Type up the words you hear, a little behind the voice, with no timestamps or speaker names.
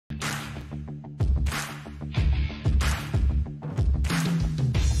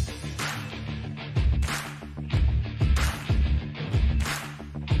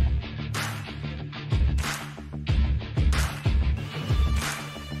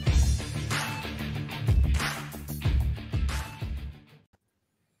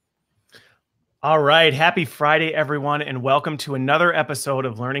All right. Happy Friday, everyone, and welcome to another episode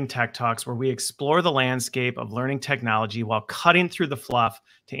of Learning Tech Talks, where we explore the landscape of learning technology while cutting through the fluff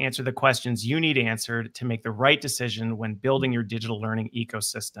to answer the questions you need answered to make the right decision when building your digital learning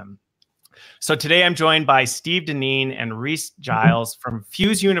ecosystem. So today I'm joined by Steve Dineen and Gilles from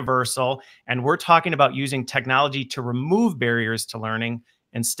Fuse Universal, and we're talking about using technology to remove barriers to learning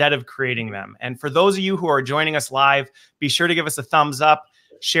instead of creating them. And for those of you who are joining us live, be sure to give us a thumbs up,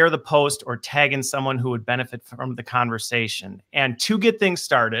 share the post, or tag in someone who would benefit from the conversation. And to get things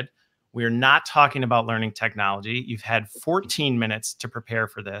started, we're not talking about learning technology. You've had 14 minutes to prepare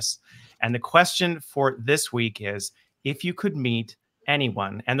for this. And the question for this week is, if you could meet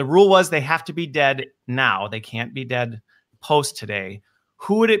anyone, and the rule was they have to be dead now, they can't be dead post today,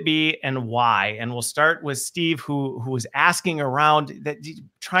 who would it be and why? And we'll start with Steve, who was asking around,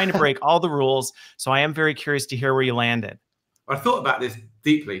 trying to break all the rules. So I am very curious to hear where you landed. I thought about this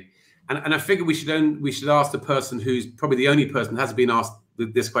deeply, and I figured we should ask the person who's probably the only person that hasn't been asked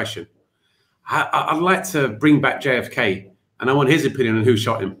this question. I'd like to bring back JFK, and I want his opinion on who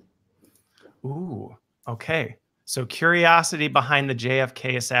shot him. Ooh, okay. So curiosity behind the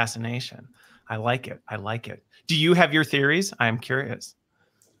JFK assassination. I like it. I like it. Do you have your theories? I'm curious.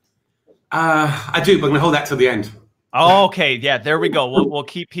 I do, but I'm gonna hold that till the end. Oh, okay. Yeah, there we go. We'll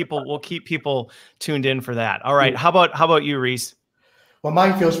keep people tuned in for that. All right. How about you, Reese? Well,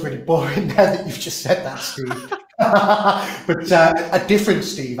 mine feels pretty boring now that you've just said that, Steve. But a different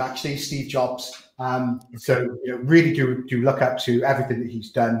Steve, actually, Steve Jobs. So really do look up to everything that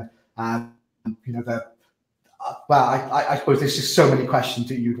he's done. Well, I suppose there's just so many questions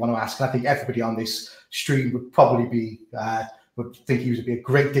that you'd want to ask. And I think everybody on this stream would probably would think he would be a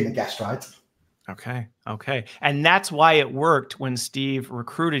great dinner guest, right? Okay. Okay. And that's why it worked when Steve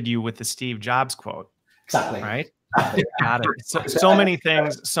recruited you with the Steve Jobs quote. Exactly. Right. Got it. So many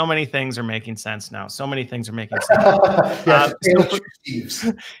things are making sense now. So many things are making sense.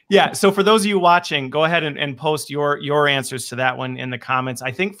 Yeah. So for those of you watching, go ahead and post your answers to that one in the comments.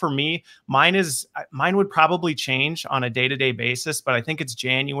 I think for me, mine would probably change on a day-to-day basis, but I think it's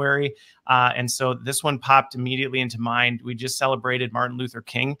January. And so this one popped immediately into mind. We just celebrated Martin Luther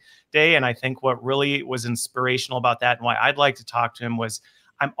King Day. And I think what really was inspirational about that and why I'd like to talk to him was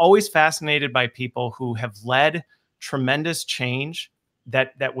I'm always fascinated by people who have led tremendous change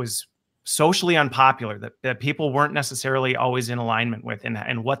that was socially unpopular, that people weren't necessarily always in alignment with,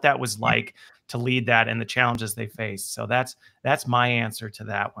 and what that was like to lead that and the challenges they faced. So that's my answer to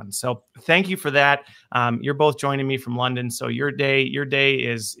that one. So thank you for that. You're both joining me from London. So your day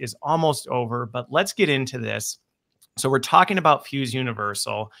is almost over, but let's get into this. So we're talking about Fuse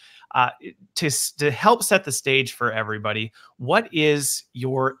Universal. To help set the stage for everybody, what is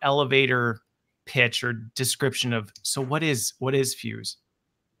your elevator pitch or description of, so what is Fuse?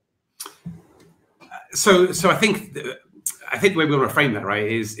 So I think the way we want to frame that, right,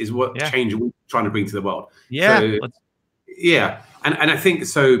 is what change we're trying to bring to the world. Yeah. So, and I think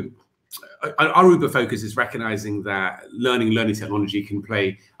so. Our Uber focus is recognizing that learning technology can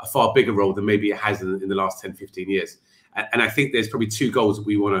play a far bigger role than maybe it has in the last 10, 15 years. And I think there's probably two goals that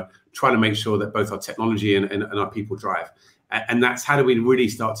we want to try to make sure that both our technology and our people drive. And that's how do we really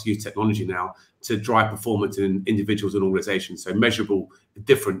start to use technology now to drive performance in individuals and organizations. So measurable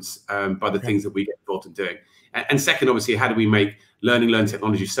difference by the things that we get involved in doing. And second, obviously, how do we make learning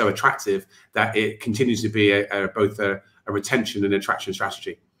technology so attractive that it continues to be both a retention and attraction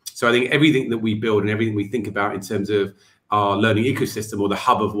strategy. So I think everything that we build and everything we think about in terms of our learning ecosystem or the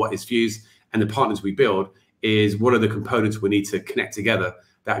hub of what is Fuse and the partners we build is what are the components we need to connect together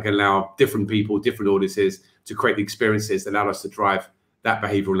that can allow different people, different audiences to create the experiences that allow us to drive that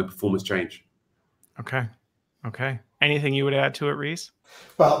behavioral and performance change. Okay. Okay. Anything you would add to it, Reese?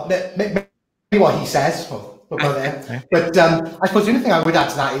 Well, maybe what he says, we'll go there. Okay. But I suppose the only thing I would add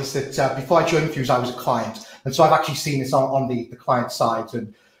to that is that before I joined Fuse, I was a client. And so I've actually seen this on the client side.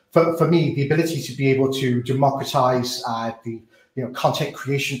 And for me, the ability to be able to democratize the content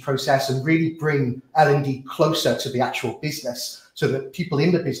creation process and really bring L&D closer to the actual business so that people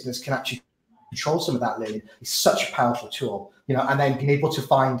in the business can actually control some of that learning is such a powerful tool, and then being able to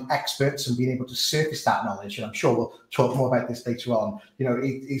find experts and being able to surface that knowledge. And I'm sure we'll talk more about this later on. It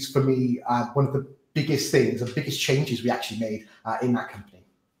is for me one of the biggest things, the biggest changes we actually made in that company.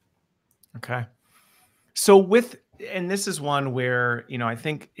 Okay. So and this is one where, I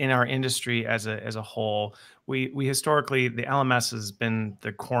think in our industry as a whole, we historically, the LMS has been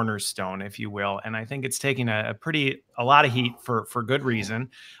the cornerstone, if you will. And I think it's taking a lot of heat for good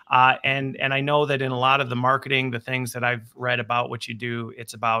reason. And I know that in a lot of the marketing, the things that I've read about what you do,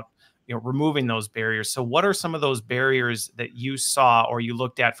 it's about, removing those barriers. So what are some of those barriers that you saw or you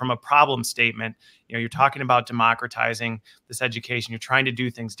looked at from a problem statement? You're talking about democratizing this education. You're trying to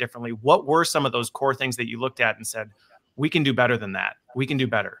do things differently. What were some of those core things that you looked at and said, we can do better than that? We can do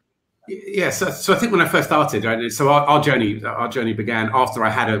better. Yeah, so I think when I first started, right, so our journey began after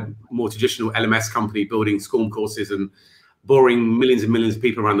I had a more traditional LMS company building SCORM courses and boring millions and millions of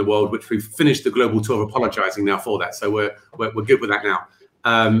people around the world, which we've finished the global tour of apologizing now for that. So we're good with that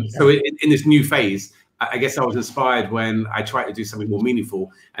now. So in this new phase, I guess I was inspired when I tried to do something more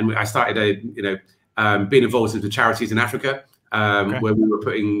meaningful, and I started being involved with the charities in Africa. Where we were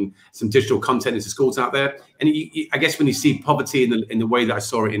putting some digital content into schools out there. And I guess when you see poverty in the way that I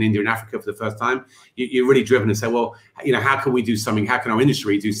saw it in India and Africa for the first time, you're really driven to say, well, how can we do something? How can our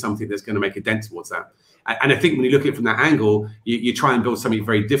industry do something that's going to make a dent towards that? And I think when you look at it from that angle, you try and build something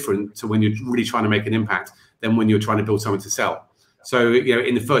very different to when you're really trying to make an impact than when you're trying to build something to sell. So,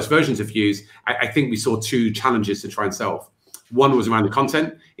 in the first versions of Fuse, I think we saw two challenges to try and solve. One was around the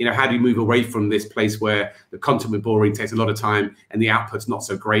content. How do you move away from this place where the content was boring, takes a lot of time, and the output's not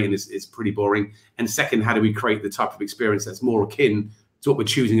so great and it's pretty boring? And second, how do we create the type of experience that's more akin to what we're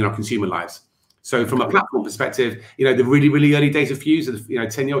choosing in our consumer lives? So from a platform perspective, the really, really early days of Fuse,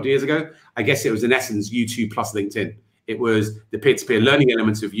 10-odd years ago, I guess it was in essence YouTube plus LinkedIn. It was the peer-to-peer learning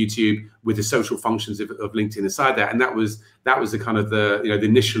elements of YouTube with the social functions of LinkedIn inside that, and that was the kind of the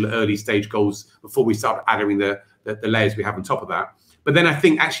initial early stage goals before we started adding the layers we have on top of that. But then I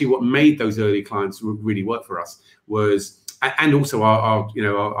think actually what made those early clients really work for us was, and also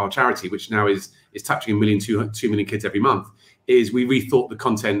our charity, which now is touching 2 million kids every month, is we rethought the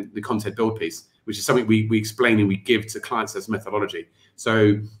content build piece, which is something we explain and we give to clients as methodology.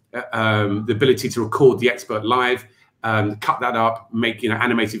 So the ability to record the expert live, cut that up, make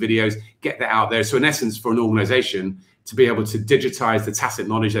animated videos, get that out there. So in essence, for an organization to be able to digitize the tacit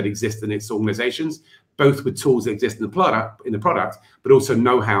knowledge that exists in its organizations, both with tools that exist in the product, but also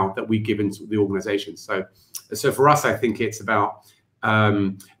know-how that we give into the organization. So for us, I think it's about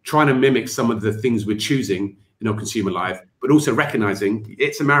trying to mimic some of the things we're choosing in our consumer life, but also recognizing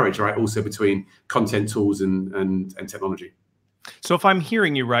it's a marriage, right? Also between content, tools, and technology. So if I'm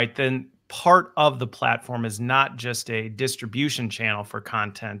hearing you right, then part of the platform is not just a distribution channel for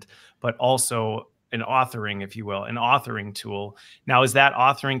content, but also an authoring, if you will, an authoring tool. Now, is that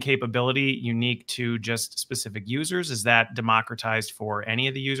authoring capability unique to just specific users? Is that democratized for any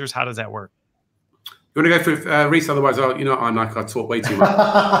of the users? How does that work? You want to go for Reese? Otherwise, I talk way too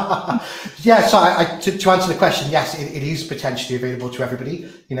much. Yeah, so to answer the question, yes, it is potentially available to everybody.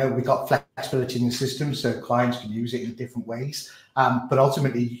 We've got flexibility in the system, so clients can use it in different ways. But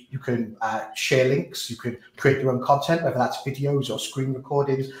ultimately, you can share links. You could create your own content, whether that's videos or screen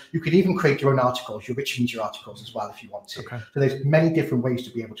recordings. You could even create your own articles, your rich media articles as well, if you want to. Okay. So there's many different ways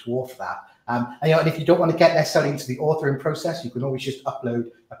to be able to author that. And if you don't want to get necessarily into the authoring process, you can always just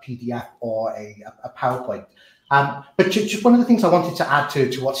upload a PDF or a PowerPoint. But just one of the things I wanted to add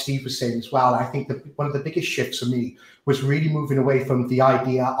to what Steve was saying as well, I think that one of the biggest shifts for me was really moving away from the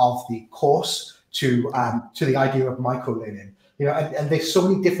idea of the course to the idea of micro-learning. And there's so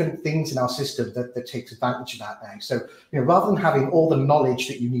many different things in our system that takes advantage of that now. So, rather than having all the knowledge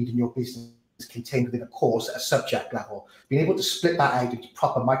that you need in your business contained within a course at a subject level, being able to split that out into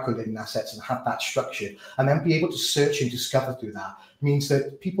proper micro-learning assets and have that structured, and then be able to search and discover through that means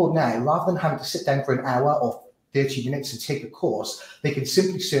that people now, rather than having to sit down for an hour or 30 minutes and take a course, they can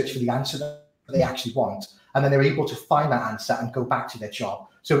simply search for the answer that they actually want, and then they're able to find that answer and go back to their job.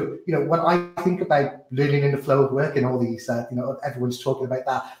 So, when I think about learning in the flow of work and all these, everyone's talking about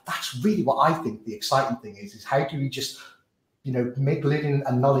that, that's really what I think the exciting thing is how do we just make learning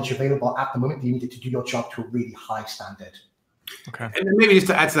and knowledge available at the moment that you need it to do your job to a really high standard. Okay. And maybe just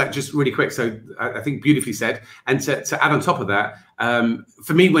to add to that, just really quick. So I think beautifully said. And to add on top of that,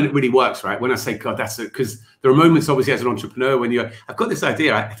 for me, when it really works, right? When I say, God, that's it, because there are moments, obviously, as an entrepreneur, when I've got this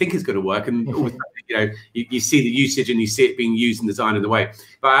idea, I think it's going to work, and all of a sudden, you see the usage and you see it being used and designed in the way.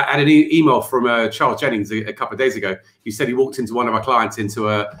 But I had an email from Charles Jennings a couple of days ago. He said he walked into one of our clients into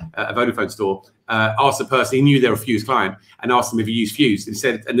a Vodafone store, asked the person, he knew they were a Fuse client, and asked them if he used Fuse.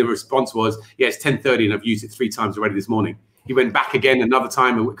 And the response was, yeah, it's 10:30 and I've used it 3 times already this morning. He went back again another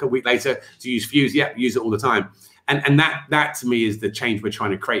time a week later to use Fuse. Yeah, use it all the time. And that to me is the change we're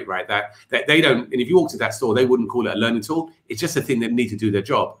trying to create, right? That they don't, and if you walked to that store, they wouldn't call it a learning tool. It's just a thing that need to do their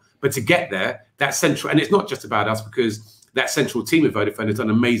job. But to get there, that central, and it's not just about us, because that central team at Vodafone has done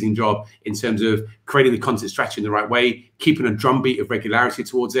an amazing job in terms of creating the content strategy in the right way, keeping a drumbeat of regularity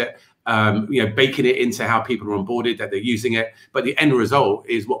towards it, baking it into how people are onboarded, that they're using it. But the end result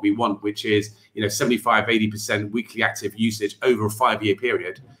is what we want, which is 75, 80% weekly active usage over a 5-year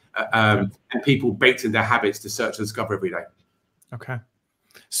period, and people baked in their habits to search and discover every day. Okay.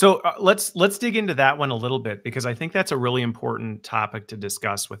 So let's dig into that one a little bit, because I think that's a really important topic to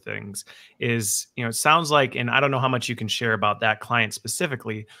discuss with things. Is, it sounds like, and I don't know how much you can share about that client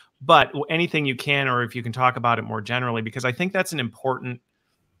specifically, but anything you can, or if you can talk about it more generally, because I think that's an important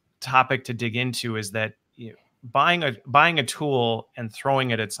topic to dig into, is that buying a tool and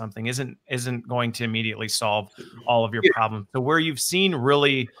throwing it at something isn't going to immediately solve all of your problems. So where you've seen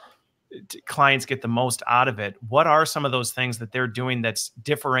really clients get the most out of it, what are some of those things that they're doing that's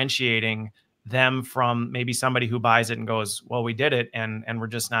differentiating them from maybe somebody who buys it and goes, well, we did it, and we're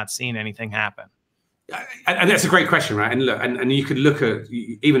just not seeing anything happen? And that's a great question, right? And look, and you could look at,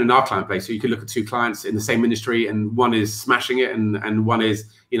 even in our client base, so you could look at 2 clients in the same industry, and one is smashing it, and one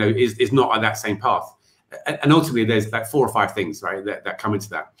is is not on that same path. And ultimately, there's like 4 or 5 things, right, that come into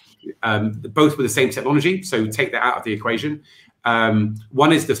that. Both with the same technology, so take that out of the equation.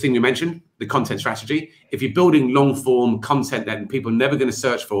 One is the thing you mentioned, the content strategy. If you're building long form content that people are never going to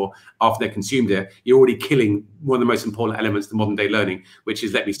search for after they consumed it, you're already killing one of the most important elements of modern day learning, which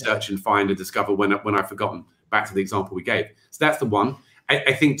is let me search and find and discover when I've forgotten, back to the example we gave. So that's the one.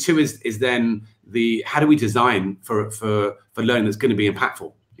 I think 2 is then the, how do we design for learning that's going to be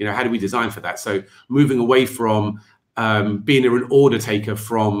impactful? How do we design for that? So moving away from being an order taker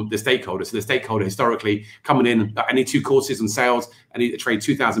from the stakeholder. So the stakeholder historically coming in, I need 2 courses on sales, I need to train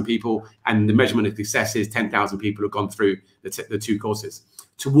 2,000 people, and the measurement of success is 10,000 people have gone through the 2 courses,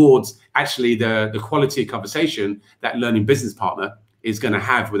 towards actually the quality of conversation that learning business partner is going to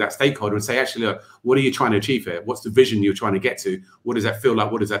have with that stakeholder, and say, actually, look, what are you trying to achieve here? What's the vision you're trying to get to? What does that feel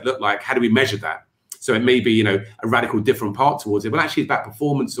like? What does that look like? How do we measure that? So it may be, a radical different part towards it, but actually it's about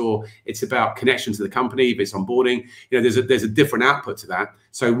performance, or it's about connection to the company, if it's onboarding. There's a different output to that.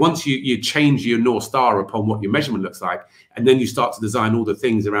 So once you change your North Star upon what your measurement looks like, and then you start to design all the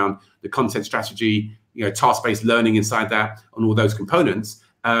things around the content strategy, task-based learning inside that, on all those components,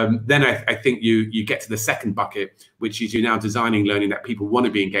 then I think you get to the second bucket, which is you're now designing learning that people want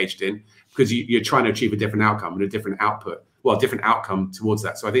to be engaged in, because you're trying to achieve a different outcome and a different output. Well, a different outcome towards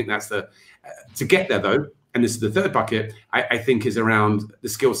that. So I think that's to get there though, and this is the third bucket, I think, is around the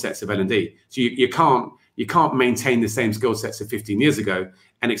skill sets of L&D. So you can't maintain the same skill sets of 15 years ago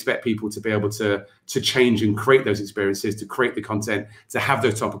and expect people to be able to change and create those experiences, to create the content, to have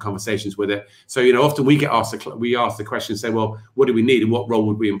those type of conversations with it. So, often we ask the question, say, well, what do we need and what role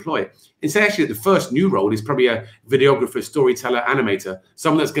would we employ? And say, actually, the first new role is probably a videographer, storyteller, animator,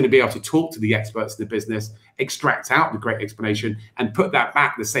 someone that's going to be able to talk to the experts in the business, extract out the great explanation, and put that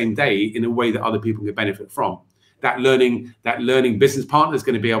back the same day in a way that other people can benefit from. That learning business partner is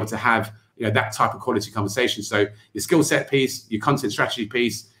going to be able to have that type of quality conversation. So your skill set piece, your content strategy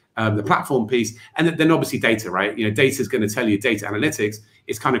piece, the platform piece, and then obviously data, right? Data is going to tell you, data analytics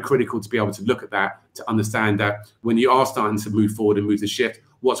is kind of critical to be able to look at that, to understand that when you are starting to move forward and move the shift,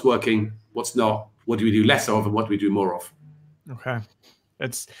 what's working, what's not, what do we do less of, and what do we do more of? Okay.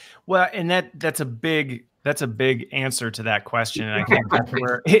 And that's a big answer to that question. And I think that's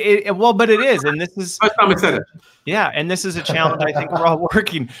where but it is. And this is first time I said it. Yeah. And this is a challenge I think we're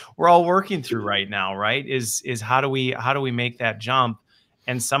all working through right now, right? Is how do we make that jump?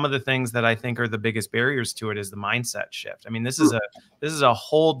 And some of the things that I think are the biggest barriers to it is the mindset shift. I mean, this is a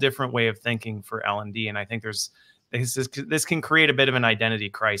whole different way of thinking for L&D. And I think this can create a bit of an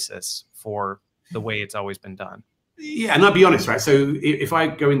identity crisis for the way it's always been done. Yeah, and I'll be honest, right? So if I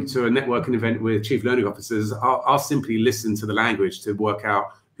go into a networking event with chief learning officers, I'll simply listen to the language to work out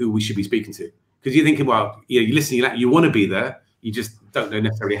who we should be speaking to. Because you're thinking, well, you listen, you want to be there, you just don't know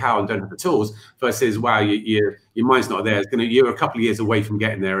necessarily how and don't have the tools. Versus, wow, your mind's not there. You're a couple of years away from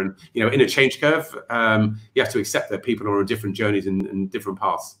getting there, and in a change curve, you have to accept that people are on different journeys and different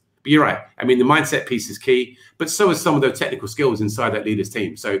paths. But you're right. I mean, the mindset piece is key, but so is some of the technical skills inside that leader's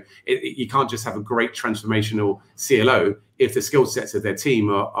team. So you can't just have a great transformational CLO if the skill sets of their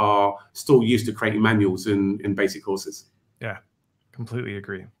team are still used to creating manuals and basic courses. Yeah, completely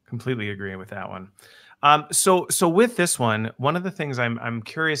agree. Completely agree with that one. So with this one of the things I'm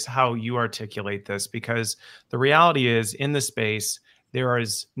curious how you articulate this, because the reality is in the space, there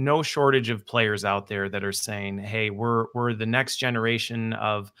is no shortage of players out there that are saying, hey, we're the next generation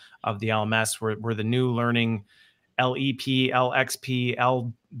of the LMS. We're the new learning LEP, LXP,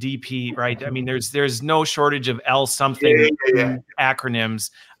 LDP, right? I mean, there's no shortage of L something acronyms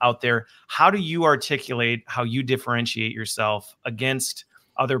out there. How do you articulate how you differentiate yourself against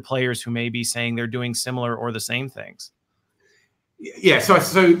other players who may be saying they're doing similar or the same things? Yeah,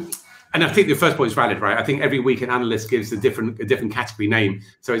 so And I think the first point is valid, right? I think every week an analyst gives a different category name,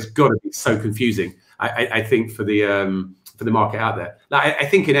 so it's got to be so confusing. I think for the market out there. Like, I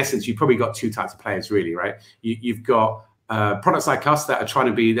think in essence, you've probably got two types of players, really, right? You've got products like us that are trying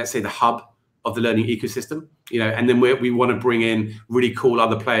to be, let's say, the hub of the learning ecosystem, and then we want to bring in really cool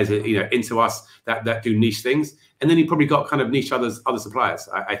other players, into us that do niche things. And then you probably got kind of niche other suppliers,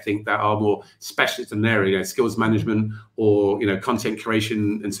 I think, that are more specialist in an area, skills management or, content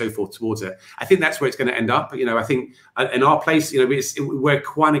curation and so forth towards it. I think that's where it's going to end up. I think in our place, we're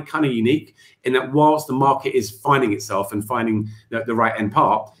quite kind of unique in that whilst the market is finding itself and finding the right end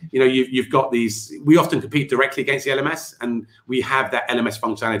part, you've got these, we often compete directly against the LMS, and we have that LMS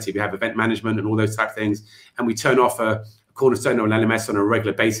functionality. We have event management and all those type of things, and we turn off a cornerstone or an LMS on a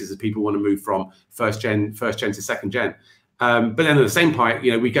regular basis as people want to move from first gen to second gen. But then at the same point,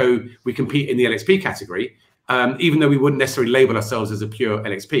 we compete in the LXP category, even though we wouldn't necessarily label ourselves as a pure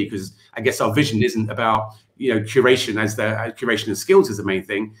LXP, because I guess our vision isn't about curation curation of skills is the main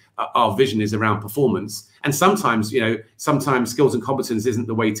thing. Our vision is around performance, and sometimes skills and competence isn't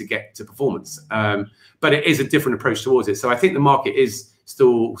the way to get to performance, but it is a different approach towards it. So I think the market is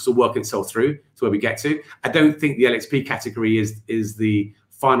still working itself through to where we get to. I don't think the LXP category is the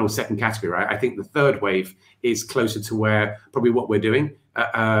final second category, right? I think the third wave is closer to where probably what we're doing,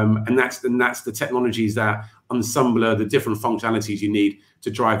 and that's the technologies that ensemble the different functionalities you need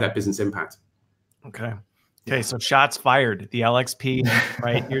to drive that business impact. Okay, so shots fired. The LXP,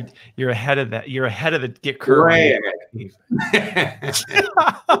 right? You're ahead of that. You're ahead of the get curve. Right.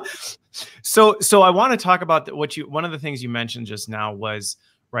 So I want to talk about one of the things you mentioned just now was,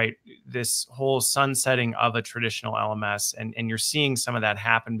 right, this whole sunsetting of a traditional LMS, and you're seeing some of that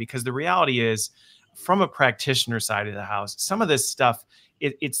happen, because the reality is, from a practitioner side of the house, some of this stuff,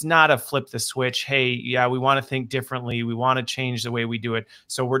 it's not a flip the switch. Hey, yeah, we want to think differently. We want to change the way we do it.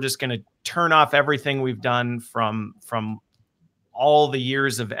 So we're just going to turn off everything we've done from all the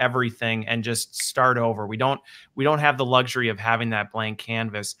years of everything and just start over. We don't have the luxury of having that blank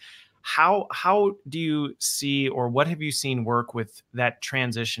canvas. How do you see, or what have you seen work with that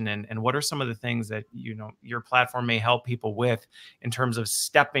transition, and what are some of the things that your platform may help people with in terms of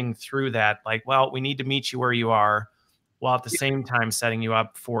stepping through that? Like, well, we need to meet you where you are, while at the same time setting you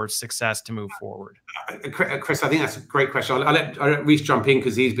up for success to move forward? Chris, I think that's a great question. I'll let Reece jump in,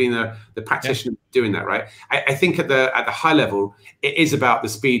 because he's been the practitioner doing that, right? I think at the high level, it is about the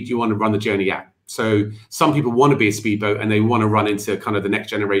speed you want to run the journey at. So some people want to be a speedboat and they want to run into kind of the next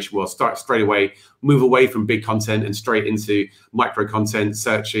generation. Well, start straight away, move away from big content and straight into micro content,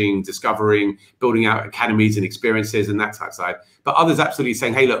 searching, discovering, building out academies and experiences and that type side. But others absolutely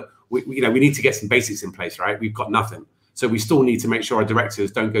saying, hey, look, we need to get some basics in place, right? We've got nothing. So we still need to make sure our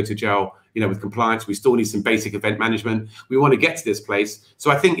directors don't go to jail, with compliance. We still need some basic event management. We want to get to this place. So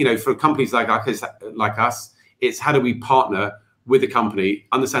I think, for companies like us, it's how do we partner with the company,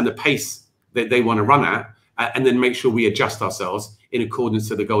 understand the pace that they want to run at, and then make sure we adjust ourselves in accordance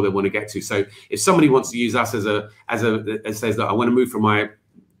to the goal they want to get to. So if somebody wants to use us as says that I want to move from my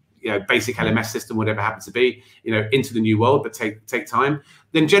basic LMS system, whatever it happens to be, into the new world, but take time,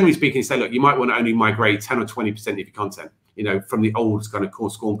 then generally speaking, say, look, you might want to only migrate 10 or 20% of your content, from the old kind of core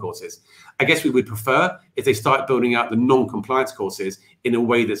SCORM courses. I guess we would prefer if they start building out the non-compliance courses in a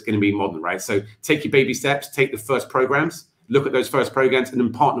way that's going to be modern, right? So take your baby steps, take the first programs, look at those first programs, and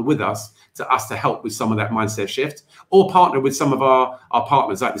then partner with us to help with some of that mindset shift, or partner with some of our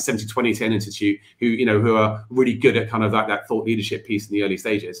partners like the 70-20-10 Institute, who are really good at kind of that thought leadership piece in the early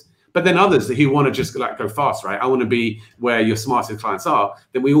stages. But then others who want to just go fast, right? I want to be where your smartest clients are.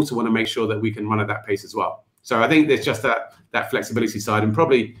 Then we also want to make sure that we can run at that pace as well. So I think there's just that flexibility side. And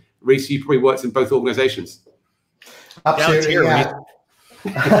probably, Reece, you probably worked in both organizations. Absolutely, yeah.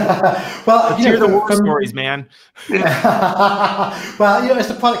 Well, hear the war stories, man. Well, as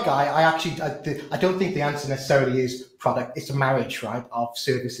the product guy, I don't think the answer necessarily is product. It's a marriage, right, of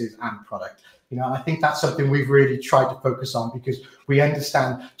services and product. I think that's something we've really tried to focus on, because we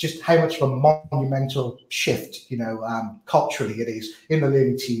understand just how much of a monumental shift, culturally it is in the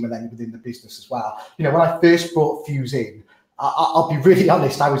learning team and then within the business as well. When I first brought Fuse in, I'll be really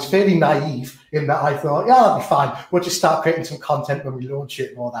honest, I was fairly naive in that I thought, yeah, that'll be fine. We'll just start creating some content when we launch it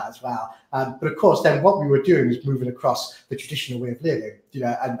and all that as well. But of course, then what we were doing was moving across the traditional way of learning,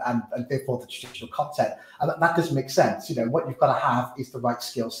 and therefore the traditional content. And that doesn't make sense. What you've got to have is the right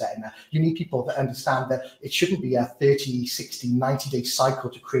skill set in there. You need people that understand that it shouldn't be a 30, 60, 90-day cycle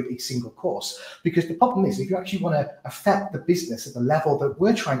to create a single course. Because the problem is, if you actually want to affect the business at the level that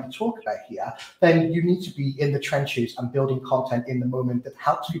we're trying to talk about here, then you need to be in the trenches and building content in the moment that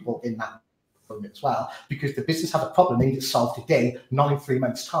helps people in that from it as well, because the business has a problem, they need it solved today, not in 3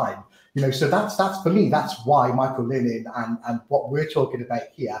 months' time. So that's for me, that's why micro learning and what we're talking about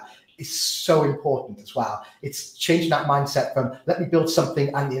here is so important as well. It's changing that mindset from let me build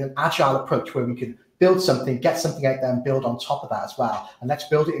something and in an agile approach where we can build something, get something out there and build on top of that as well. And let's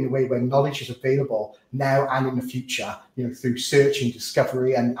build it in a way where knowledge is available now and in the future, through search and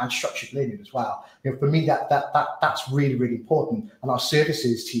discovery and structured learning as well. For me, that's really, really important. And our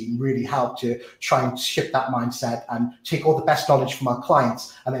services team really help to try and shift that mindset and take all the best knowledge from our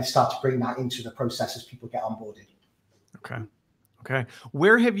clients and then start to bring that into the process as people get onboarded. Okay.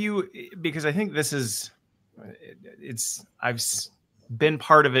 Where have you, because I think this is, I've been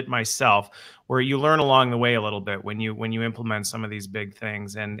part of it myself, where you learn along the way a little bit when you implement some of these big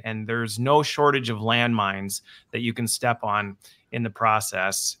things, and there's no shortage of landmines that you can step on in the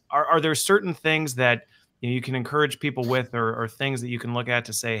process. Are there certain things that you can encourage people with, or things that you can look at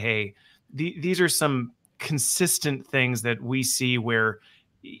to say, hey, these are some consistent things that we see where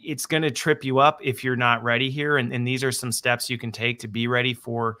it's going to trip you up if you're not ready here, and these are some steps you can take to be ready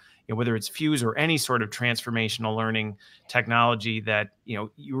for, whether it's Fuse or any sort of transformational learning technology that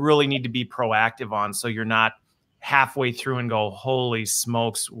you really need to be proactive on, so you're not halfway through and go, holy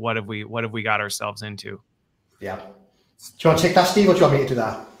smokes, what have we got ourselves into? Yeah. Do you want to take that, Steve, or do you want me to do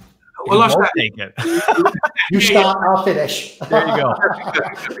that? Well, I'll take it. You start, I'll finish. There you go.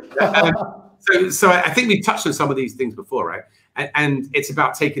 So I think we've touched on some of these things before, right? And it's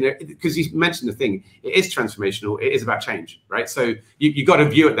about taking it, because you mentioned the thing, it is transformational, it is about change, right? So you got to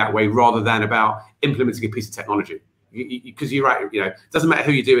view it that way rather than about implementing a piece of technology. Because you're right, it doesn't matter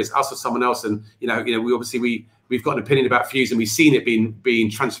who you do, it's us or someone else. And we obviously we've got an opinion about Fuse, and we've seen it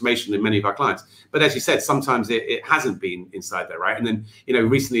being transformational in many of our clients. But as you said, sometimes it hasn't been inside there, right? And then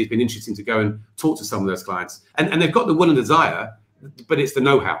recently it's been interesting to go and talk to some of those clients, and they've got the will and desire, but it's the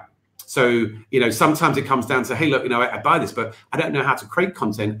know-how. So, sometimes it comes down to, hey, look, I buy this, but I don't know how to create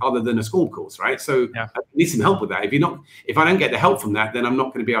content other than a school course, right? So I need some help with that. If I don't get the help from that, then I'm not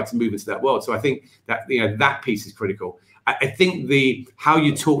going to be able to move into that world. So I think that, that piece is critical. I think how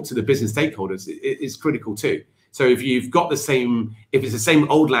you talk to the business stakeholders is critical too. So if it's the same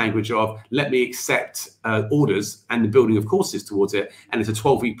old language of let me accept orders and the building of courses towards it, and it's a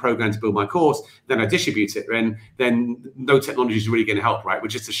 12-week program to build my course, then I distribute it, and then no technology is really going to help, right? We're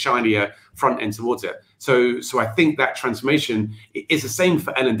just a shinier front end towards it. So I think that transformation is the same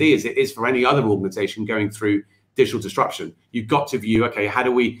for L&D as it is for any other organization going through digital disruption. You've got to view, okay, how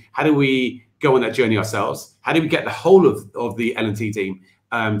do we go on that journey ourselves? How do we get the whole of the L&D team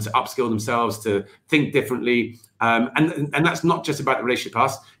to upskill themselves, to think differently, and that's not just about the relationship with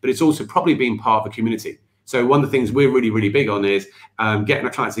us, but it's also probably being part of a community. So one of the things we're really, really big on is getting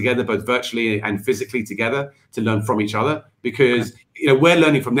our clients together, both virtually and physically together, to learn from each other, because we're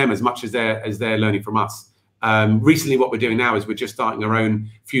learning from them as much as they're learning from us. Recently, what we're doing now is we're just starting our own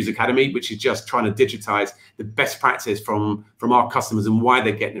Fuse Academy, which is just trying to digitize the best practice from our customers and why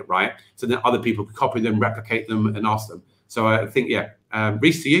they're getting it right, so that other people can copy them, replicate them, and ask them. So I think,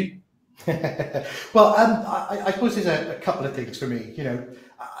 Reece, to you. Well, I suppose there's a couple of things for me.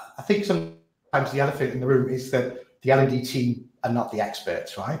 I think sometimes the elephant in the room is that the L&D team are not the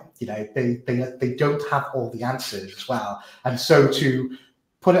experts, right? They don't have all the answers as well, and so to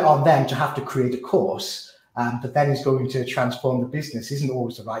put it on them to have to create a course that then is going to transform the business isn't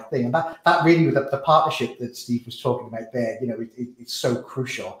always the right thing. And that really, with the partnership that Steve was talking about there, it's so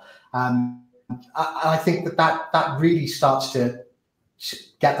crucial. I think that really starts to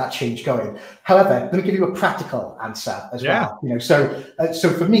get that change going. However, let me give you a practical answer as well. So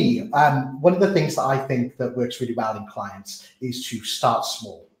for me, one of the things that I think that works really well in clients is to start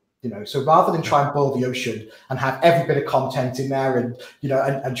small. So rather than try and boil the ocean and have every bit of content in there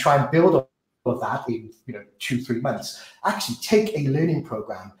and try and build all of that in 2-3 months, actually take a learning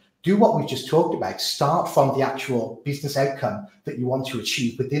program. Do what we've just talked about. Start from the actual business outcome that you want to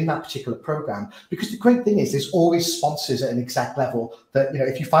achieve within that particular program. Because the great thing is there's always sponsors at an exec level that,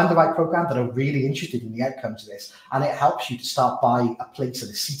 if you find the right program that are really interested in the outcomes of this, and it helps you to start by a place and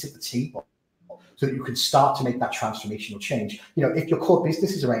a seat at the table, so that you can start to make that transformational change. If your core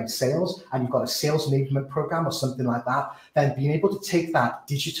business is around sales and you've got a sales enablement program or something like that, then being able to take that,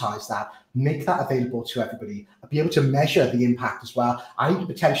 digitize that, make that available to everybody, be able to measure the impact as well, and even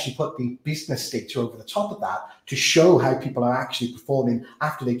potentially put the business data over the top of that to show how people are actually performing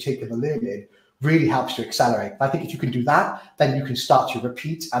after they've taken the learning, really helps to accelerate. I think if you can do that, then you can start to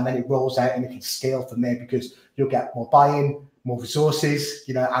repeat, and then it rolls out and it can scale from there, because you'll get more buy-in, more resources,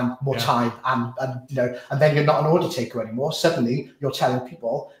 and more time, and then you're not an order taker anymore. Suddenly you're telling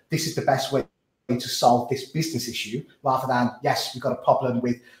people this is the best way to solve this business issue, rather than, yes, we've got a problem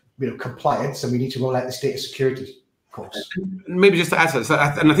with compliance, and we need to roll out this data security course. Maybe just to add to that, so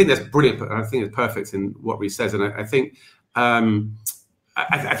and I think that's brilliant. I think it's perfect in what Reece says, and I think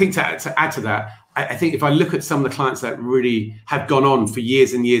I think to add to that, I think if I look at some of the clients that really have gone on for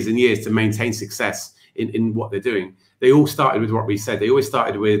years and years and years to maintain success in what they're doing, they all started with what we said. They always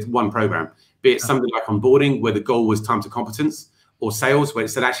started with one program, be it something like onboarding, where the goal was time to competence, or sales, where it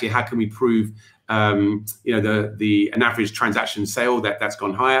said, actually, how can we prove an average transaction sale that's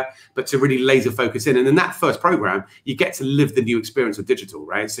gone higher, but to really laser focus in. And in that first program, you get to live the new experience of digital,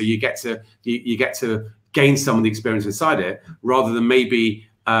 right? So you get to gain some of the experience inside it, rather than maybe,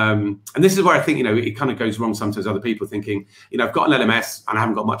 and this is where I think, it kind of goes wrong sometimes. Other people thinking, I've got an LMS and I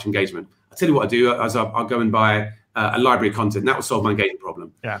haven't got much engagement. I'll tell you what I do, I'll go and buy a library of content, and that will solve my engagement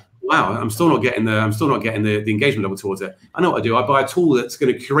problem. Yeah. Wow, I'm still not getting the engagement level towards it. I know what I do. I buy a tool that's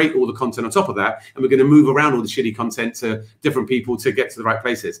going to curate all the content on top of that, and we're going to move around all the shitty content to different people to get to the right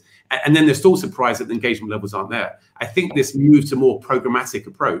places. And then they're still surprised that the engagement levels aren't there. I think this move to more programmatic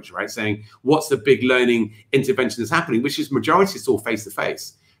approach, right? Saying what's the big learning intervention that's happening, which is majority still face to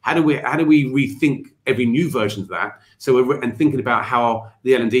face. How do we rethink every new version of that? And thinking about how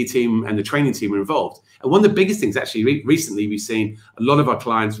the L&D team and the training team are involved. And one of the biggest things actually recently we've seen a lot of our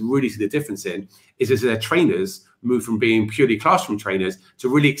clients really see the difference in is as their trainers move from being purely classroom trainers to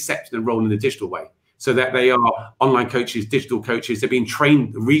really accepting the role in the digital way. So that they are online coaches, digital coaches, they're being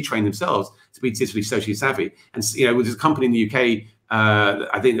retrained themselves to be digitally socially savvy. And there's a company in the UK,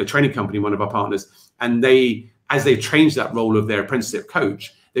 I think a training company, one of our partners, and as they've changed that role of their apprenticeship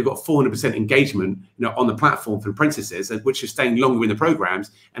coach, they've got 400% engagement, on the platform for apprentices, which is staying longer in the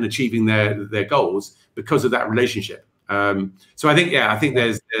programs and achieving their goals because of that relationship. So I think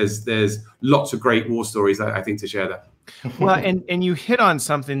there's lots of great war stories I think to share there. Well, and you hit on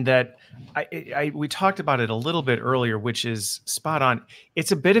something that we talked about it a little bit earlier, which is spot on.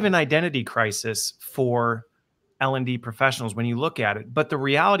 It's a bit of an identity crisis for L&D professionals when you look at it. But the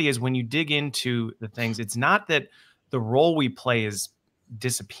reality is, when you dig into the things, it's not that the role we play is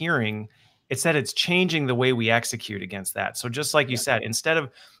disappearing, it's that it's changing the way we execute against that. So just like you said, instead of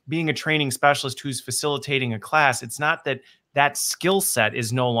being a training specialist who's facilitating a class, it's not that that skill set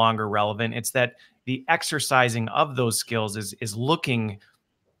is no longer relevant. It's that the exercising of those skills is looking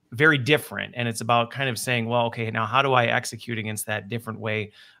very different. And it's about kind of saying, well, okay, now how do I execute against that different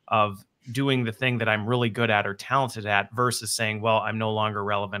way of doing the thing that I'm really good at or talented at, versus saying, well, I'm no longer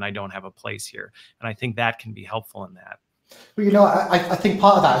relevant, I don't have a place here. And I think that can be helpful in that. Well, I think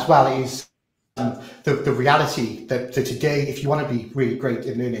part of that as well is the reality that today, if you want to be really great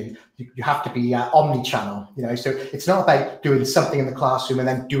in learning, you have to be omni-channel, so it's not about doing something in the classroom and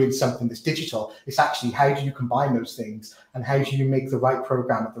then doing something that's digital. It's actually, how do you combine those things, and how do you make the right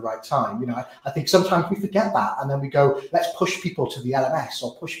program at the right time? I think sometimes we forget that, and then we go, let's push people to the LMS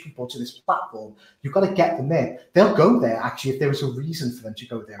or push people to this platform. You've got to get them there. They'll go there actually if there was a reason for them to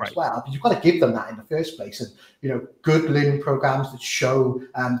go there as well, but you've got to give them that in the first place. And good learning programs that show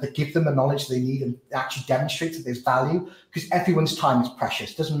that give them the knowledge they need and actually demonstrate that there's value, because everyone's time is precious.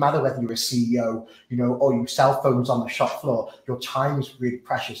 It doesn't matter whether you're a CEO, or your cell phone's on the shop floor. Your time is really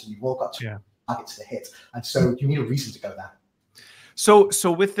precious, and you've all got targets to hit, and so you need a reason to go there.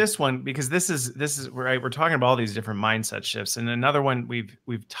 So with this one, because this is where we're talking about all these different mindset shifts, and another one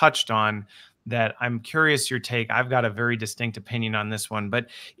we've touched on that I'm curious your take. I've got a very distinct opinion on this one, but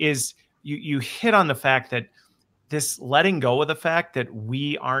is you hit on the fact that this letting go of the fact that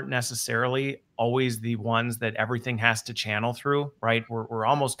we aren't necessarily always the ones that everything has to channel through, right? We're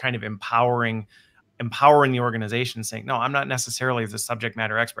almost kind of empowering the organization, saying, no, I'm not necessarily the subject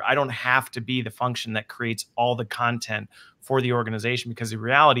matter expert. I don't have to be the function that creates all the content for the organization, because the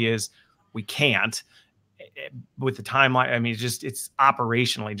reality is we can't with the timeline. I mean, it's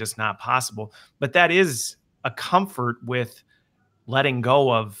operationally just not possible. But that is a comfort with letting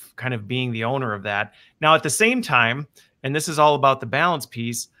go of kind of being the owner of that. Now, at the same time, and this is all about the balance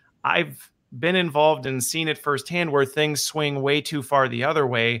piece, I've been involved and seen it firsthand where things swing way too far the other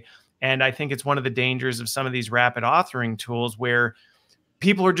way. And I think it's one of the dangers of some of these rapid authoring tools where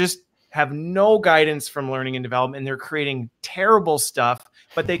people are just have no guidance from learning and development, and they're creating terrible stuff,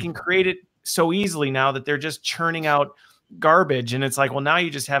 but they can create it so easily now that they're just churning out garbage. And it's like, well, now you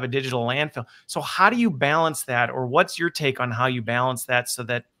just have a digital landfill. So how do you balance that? Or what's your take on how you balance that so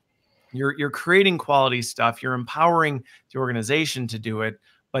that you're creating quality stuff, you're empowering the organization to do it,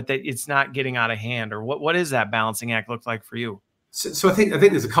 but that it's not getting out of hand? Or what does that balancing act look like for you? So I think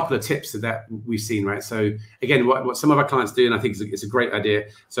there's a couple of tips that we've seen, right? So again, what some of our clients do, and I think it's a great idea.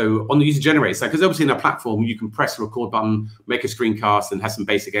 So on the user generated side, because obviously in our platform, you can press the record button, make a screencast, and have some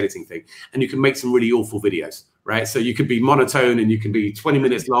basic editing thing, and you can make some really awful videos, right? So you could be monotone and you can be 20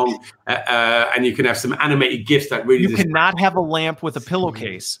 minutes long, and you can have some animated GIFs that really. You cannot have a lamp with a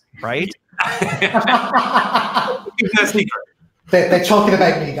pillowcase, right? They're talking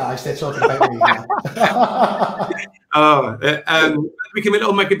about me, guys. They're talking about me. We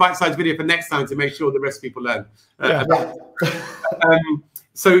can make a bite-sized video for next time to make sure the rest of people learn.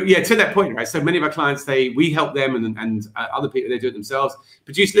 So yeah, to that point, right? So many of our clients, we help them and other people, they do it themselves.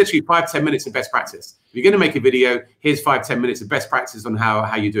 Produce literally 5-10 minutes of best practice. If you're going to make a video, here's 5-10 minutes of best practice on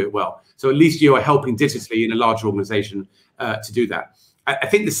how you do it well. So at least you are helping digitally in a larger organization to do that. I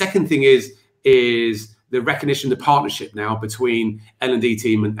think the second thing is the recognition, the partnership now between L&D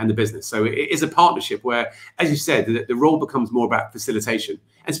team and the business. So it is a partnership where, as you said, the role becomes more about facilitation.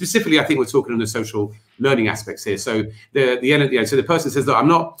 And specifically, I think we're talking on the social learning aspects here. So so the person says,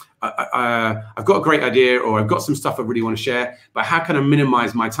 look, I've got a great idea, or I've got some stuff I really want to share, but how can I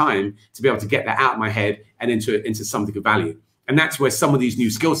minimize my time to be able to get that out of my head and into something of value? And that's where some of these new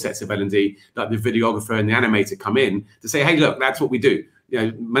skill sets of L&D, like the videographer and the animator, come in to say, hey, look, that's what we do. You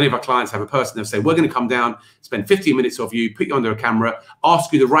know, many of our clients have a person that say, we're going to come down, spend 15 minutes of you, put you under a camera,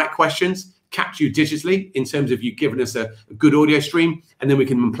 ask you the right questions, capture you digitally in terms of you giving us a good audio stream, and then we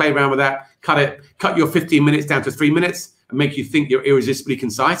can play around with that, cut your 15 minutes down to 3 minutes and make you think you're irresistibly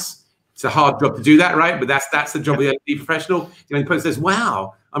concise. It's a hard job to do that, right? But that's the job of the L&D professional. You know, the person says,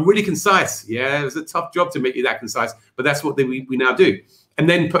 wow, I'm really concise. Yeah, it was a tough job to make you that concise, but that's what we now do. And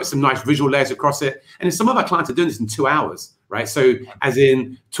then put some nice visual layers across it. And some of our clients are doing this in 2 hours, right? So as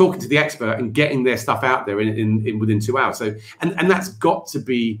in talking to the expert and getting their stuff out there in within 2 hours. So, and that's got to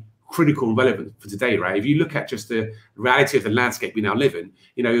be critical and relevant for today, right? If you look at just the reality of the landscape we now live in,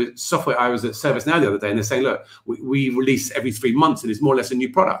 you know, software, I was at ServiceNow the other day and they're saying, look, we release every 3 months and it's more or less a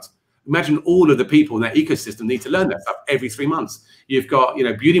new product. Imagine all of the people in that ecosystem need to learn that stuff every 3 months. You've got, you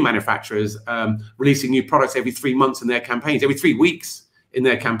know, beauty manufacturers releasing new products every 3 months in their campaigns, every 3 weeks in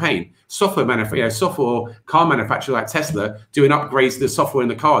their campaign. Software car manufacturer like Tesla doing upgrades to the software in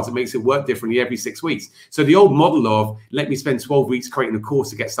the cars that makes it work differently every 6 weeks. So the old model of let me spend 12 weeks creating a course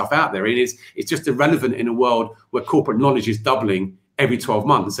to get stuff out there, it's just irrelevant in a world where corporate knowledge is doubling every 12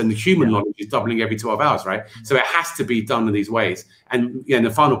 months and the human knowledge is doubling every 12 hours, right? So it has to be done in these ways. And the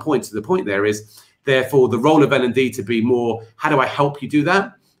final point to the point there is, therefore, the role of L&D to be more, how do I help you do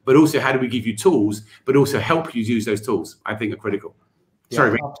that? But also, how do we give you tools, but also help you use those tools, I think are critical.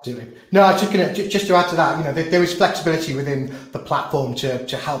 Sorry, yeah, absolutely. No, I was just going to just to add to that. You know, there is flexibility within the platform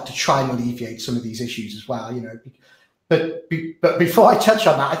to help to try and alleviate some of these issues as well. You know, but before I touch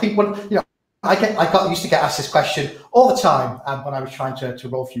on that, I think I got used to get asked this question all the time when I was trying to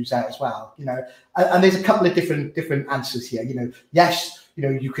roll Fuse out as well. You know, and there's a couple of different answers here. You know, yes, you know,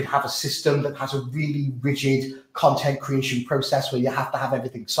 you could have a system that has a really rigid content creation process where you have to have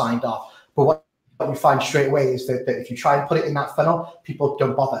everything signed off, but what we find straight away is that if you try and put it in that funnel, people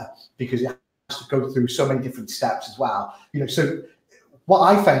don't bother because it has to go through so many different steps as well. You know, so what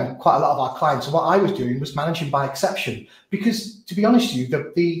I found quite a lot of our clients and what I was doing was managing by exception, because to be honest with you,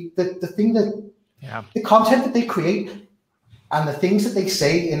 the thing that the content that they create and the things that they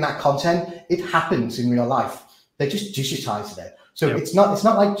say in that content, it happens in real life. They're just digitizing it. So it's not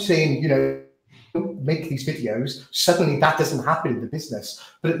like saying, you know, make these videos, suddenly that doesn't happen in the business.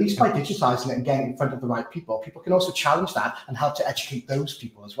 But at least by digitizing it and getting in front of the right people, people can also challenge that and help to educate those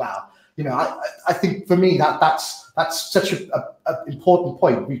people as well. You know, I think for me that's such an important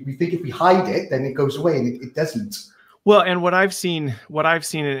point. We think if we hide it, then it goes away, and it doesn't. Well, and what I've seen,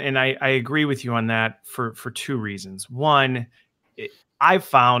 and I agree with you on that for two reasons. One, I've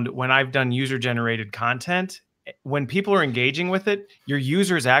found when I've done user-generated content, when people are engaging with it, your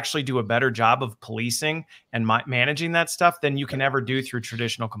users actually do a better job of policing and managing that stuff than you can ever do through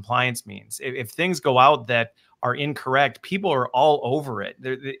traditional compliance means. If things go out that are incorrect, people are all over it.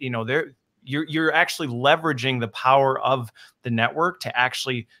 You're actually leveraging the power of the network to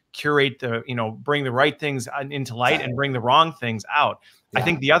actually curate bring the right things into light and bring the wrong things out. I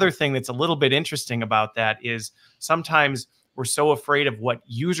think the other thing that's a little bit interesting about that is sometimes we're so afraid of what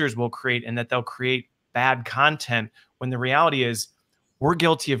users will create and that they'll create bad content, when the reality is we're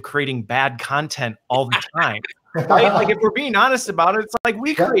guilty of creating bad content all the time. Right? Like if we're being honest about it, it's like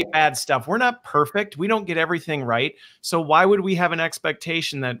we create bad stuff. We're not perfect. We don't get everything right. So why would we have an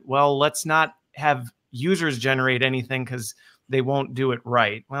expectation that, well, let's not have users generate anything because they won't do it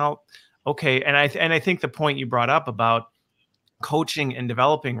right? Well, okay. And I think the point you brought up about coaching and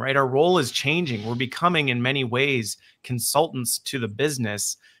developing, right? Our role is changing. We're becoming in many ways consultants to the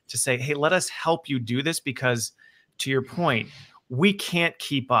business to say, hey, let us help you do this, because to your point, we can't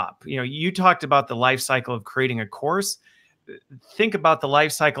keep up. You know, you talked about the life cycle of creating a course. think about the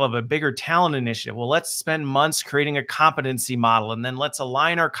life cycle of a bigger talent initiative. Well, let's spend months creating a competency model, and then let's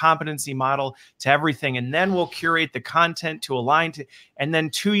align our competency model to everything. And then we'll curate the content to align to, and then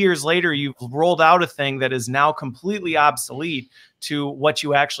 2 years later, you've rolled out a thing that is now completely obsolete to what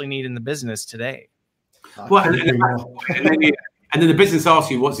you actually need in the business today. Well, and then the business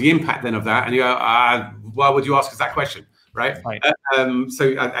asks you, what's the impact then of that? And you go, why would you ask us that question? Right.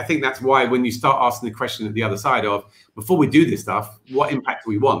 So I think that's why when you start asking the question at the other side of, before we do this stuff, what impact do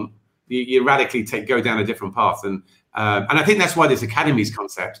we want? You radically go down a different path. And I think that's why this academies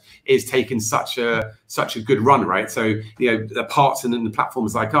concept is taking such a good run, right? So, the parts and then the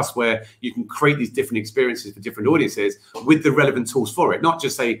platforms like us, where you can create these different experiences for different audiences with the relevant tools for it. Not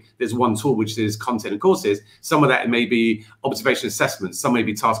just say there's one tool, which is content and courses. Some of that may be observation assessments. Some may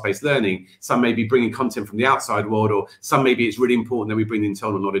be task-based learning. Some may be bringing content from the outside world, or some maybe it's really important that we bring the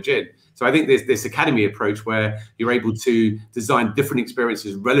internal knowledge in. So I think there's this academy approach where you're able to design different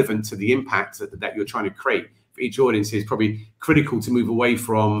experiences relevant to the impact that you're trying to create for each audience. Is probably critical to move away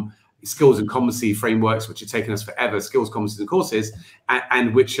from skills and competency frameworks, which have taken us forever, skills, competencies, and courses,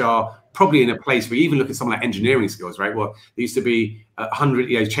 and which are probably in a place where you even look at something like engineering skills, right? Well, there used to be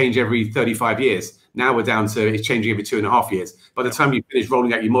 100, change every 35 years. Now we're down to it's changing every 2.5 years. By the time you finish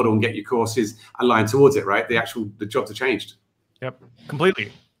rolling out your model and get your courses aligned towards it, right? The jobs have changed. Yep,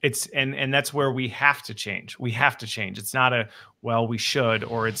 completely. It's and that's where we have to change. We have to change. It's not a, well, we should,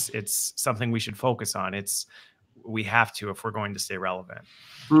 or it's something we should focus on. It's, we have to if we're going to stay relevant.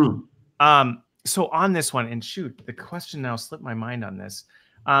 So on this one, and shoot, the question now slipped my mind on this.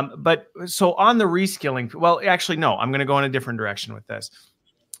 But so on the reskilling, well, actually, no, I'm going to go in a different direction with this.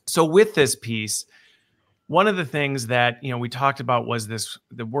 So with this piece, one of the things that, we talked about was the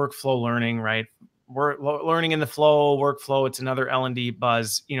workflow learning, right? We're learning in the flow, workflow. It's another L&D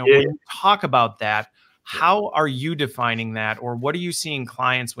buzz. When you talk about that, how are you defining that, or what are you seeing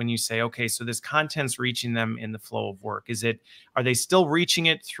clients when you say, okay, so this content's reaching them in the flow of work? Are they still reaching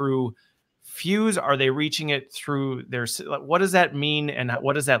it through Fuse? Are they reaching it through their, what does that mean, and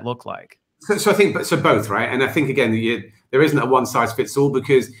what does that look like? So I think, both, right? And I think, again, there isn't a one size fits all,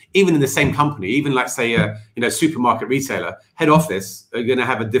 because even in the same company, even like say a supermarket retailer, head office are going to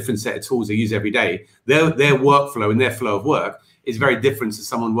have a different set of tools they use every day. Their workflow and their flow of work is very different to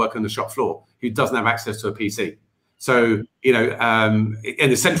someone working on the shop floor who doesn't have access to a PC. So, and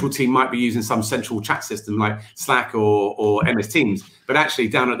the central team might be using some central chat system like Slack or MS Teams, but actually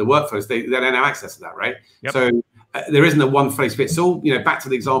down at the workflows, they don't have access to that, right? Yep. So there isn't a one place fits all. Back to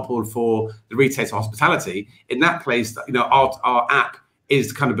the example for the retail hospitality, in that place, our app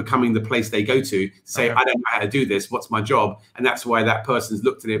is kind of becoming the place they go to say, okay, I don't know how to do this, what's my job? And that's why that person's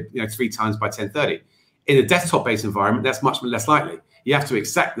looked at it 3 times by 10:30. In a desktop-based environment, that's much less likely. You have to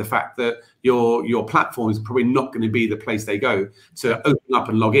accept the fact that your platform is probably not going to be the place they go to open up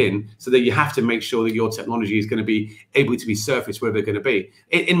and log in, so that you have to make sure that your technology is going to be able to be surfaced where they're going to be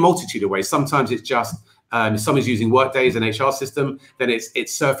in multitude of ways. Sometimes it's just someone's using Workday as an HR system, then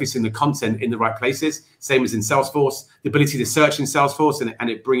it's surfacing the content in the right places. Same as in Salesforce, the ability to search in Salesforce and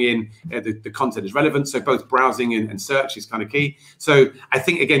it bring in the content is relevant. So both browsing and search is kind of key. So I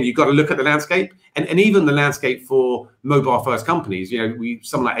think, again, you've got to look at the landscape and even the landscape for mobile first companies.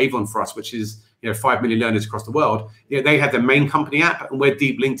 Someone like Avon for us, which is 5 million learners across the world. They had their main company app, and we're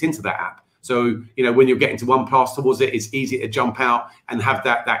deep linked into that app. So, when you're getting to one pass towards it, it's easy to jump out and have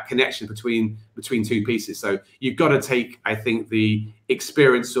that connection between 2 pieces. So you've got to take, I think, the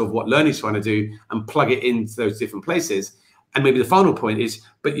experience of what learning's trying to do and plug it into those different places. And maybe the final point is,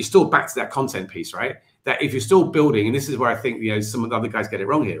 but you're still back to that content piece, right? That if you're still building, and this is where I think, some of the other guys get it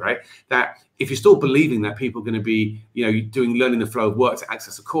wrong here, right? That if you're still believing that people are going to be, learning the flow of work to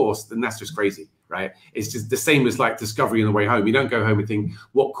access a course, then that's just crazy, right? It's just the same as like discovery on the way home. You don't go home and think,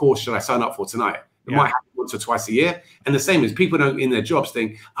 what course should I sign up for tonight? It might happen once or twice a year. And the same as people don't in their jobs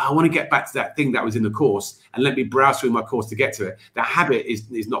think, I want to get back to that thing that was in the course and let me browse through my course to get to it. That habit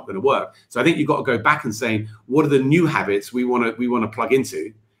is not going to work. So I think you've got to go back and saying, what are the new habits we want to plug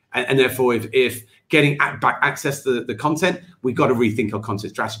into? And therefore, if getting back access to the content, we've got to rethink our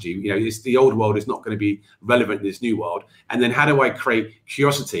content strategy. It's the old world is not going to be relevant in this new world. And then how do I create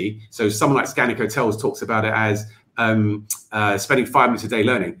curiosity? So someone like Scandic Hotels talks about it as spending 5 minutes a day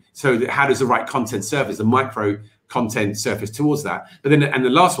learning. So how does the right content surface, the micro content surface towards that? But then, and the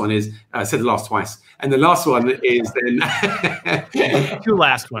last one is, I said the last twice, and the last one is then 2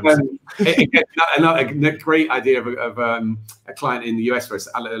 last ones. Another great idea of a client in the US for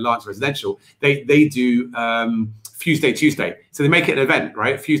Alliance Residential. They do Tuesday Tuesday. So they make it an event,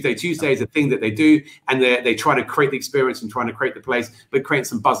 right? Tuesday is a thing that they do, and they try to create the experience and trying to create the place, but create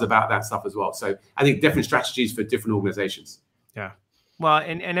some buzz about that stuff as well. So I think different strategies for different organizations. Yeah. Well,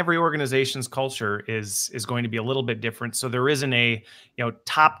 and every organization's culture is going to be a little bit different. So there isn't a,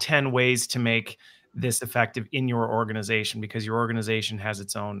 top 10 ways to make this effective in your organization, because your organization has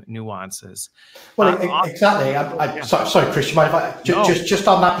its own nuances. Well, exactly. Sorry, Chris, you mind if I just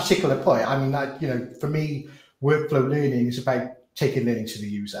on that particular point? I mean, for me, workflow learning is about taking learning to the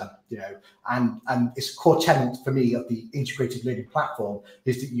user, and it's a core tenet for me of the integrated learning platform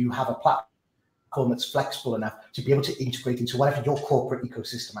is that you have a platform that's flexible enough to be able to integrate into whatever your corporate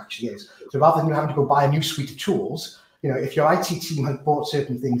ecosystem actually is. So rather than you having to go buy a new suite of tools, if your IT team has brought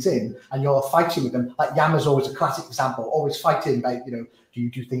certain things in and you're fighting with them, like Yammer's always a classic example, always fighting about, do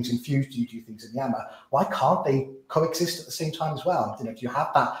you do things in Fuse? Do you do things in Yammer? Why can't they coexist at the same time as well? If you have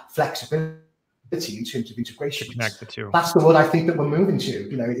that flexibility in terms of integration, connect the two. That's the word I think that we're moving to.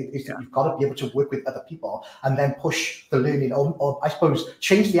 You've got to be able to work with other people and then push the learning, or I suppose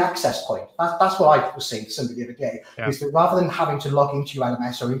change the access point. That's what I was saying to somebody the other day, is that rather than having to log into your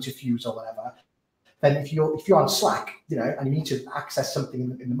LMS or into Fuse or whatever, then if you're on Slack, and you need to access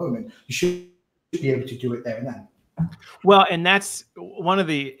something in the moment, you should be able to do it there and then. Well, and that's one of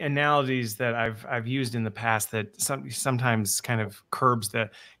the analogies that I've used in the past that sometimes kind of curbs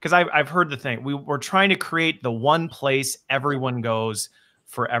because I've heard the thing, we're trying to create the one place everyone goes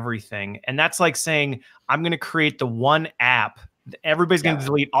for everything. And that's like saying, I'm going to create the one app. Everybody's going to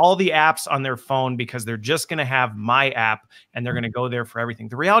delete all the apps on their phone because they're just going to have my app and they're going to go there for everything.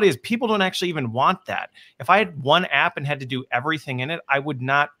 The reality is people don't actually even want that. If I had one app and had to do everything in it, I would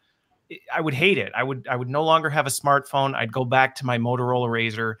hate it. I would no longer have a smartphone. I'd go back to my Motorola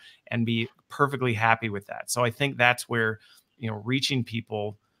Razr and be perfectly happy with that. So I think that's where, reaching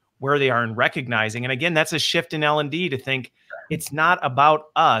people where they are and recognizing, and again, that's a shift in L&D to think it's not about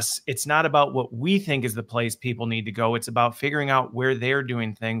us. It's not about what we think is the place people need to go. It's about figuring out where they're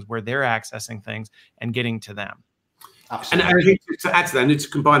doing things, where they're accessing things, and getting to them. Absolutely. And I think to add to that, I need to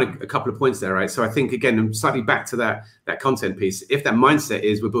combine a couple of points there, right? So I think, again, I'm slightly back to that content piece. If that mindset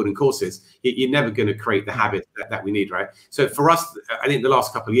is we're building courses, you're never going to create the habit that we need, right? So for us, I think the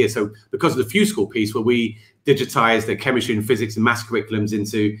last couple of years, so because of the Fuse School piece where we digitized the chemistry and physics and maths curriculums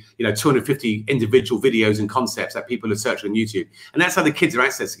into 250 individual videos and concepts that people are searching on YouTube. And that's how the kids are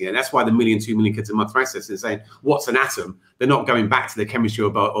accessing it. And that's why the 2 million kids a month are accessing it, saying, what's an atom? They're not going back to the chemistry or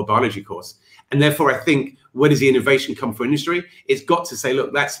biology course. And therefore, I think, where does the innovation come for industry? It's got to say,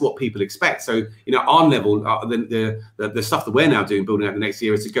 look, that's what people expect. So, our level, the stuff that we're now doing, building out the next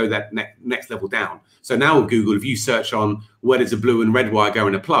year, is to go that next level down. So now with Google, if you search on where does a blue and red wire go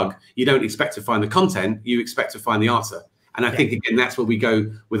in a plug, you don't expect to find the content, you expect to find the answer. And I think, again, that's where we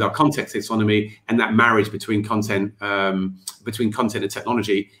go with our context taxonomy and that marriage between content and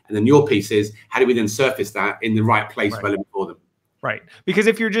technology. And then your piece is, how do we then surface that in the right place relevant for them? Right. Because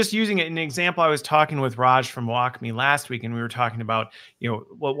if you're just using it, an example, I was talking with Raj from WalkMe last week, and we were talking about,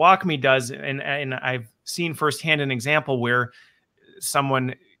 what WalkMe does. And I've seen firsthand an example where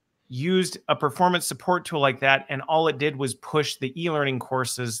someone used a performance support tool like that, and all it did was push the e-learning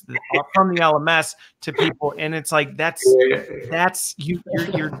courses from the LMS to people. And it's like,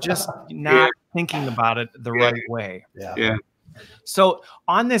 you're just not thinking about it the right way. Yeah. So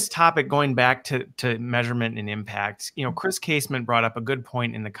on this topic, going back to measurement and impact, Chris Casement brought up a good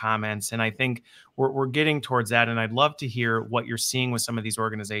point in the comments, and I think we're getting towards that. And I'd love to hear what you're seeing with some of these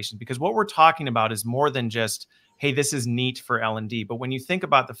organizations, because what we're talking about is more than just, hey, this is neat for L&D. But when you think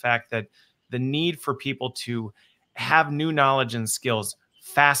about the fact that the need for people to have new knowledge and skills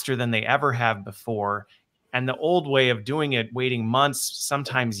faster than they ever have before, and the old way of doing it, waiting months,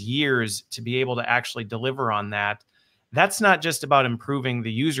 sometimes years to be able to actually deliver on that, that's not just about improving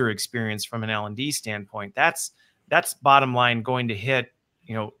the user experience from an L&D standpoint. That's bottom line going to hit,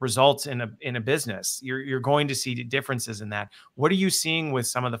 results in a business. You're going to see differences in that. What are you seeing with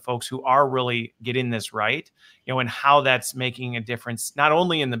some of the folks who are really getting this right, and how that's making a difference, not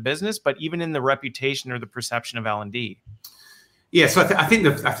only in the business, but even in the reputation or the perception of L&D? Yeah, so I think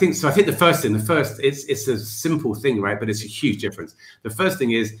the first thing, it's a simple thing, right? But it's a huge difference. The first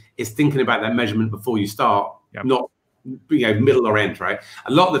thing is thinking about that measurement before you start, not middle or end, right?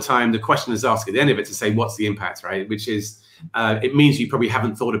 A lot of the time, the question is asked at the end of it to say, what's the impact, right? Which is, it means you probably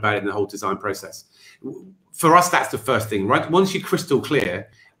haven't thought about it in the whole design process. For us, that's the first thing, right? Once you're crystal clear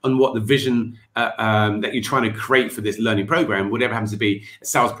on what the vision that you're trying to create for this learning program, whatever happens to be a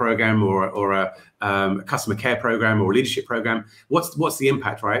sales program or a customer care program or a leadership program, what's the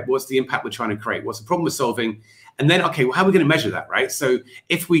impact, right? What's the impact we're trying to create? What's the problem we're solving? And then, okay, well, how are we going to measure that, right? So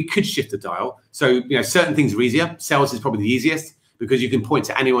if we could shift the dial, so certain things are easier. Sales is probably the easiest because you can point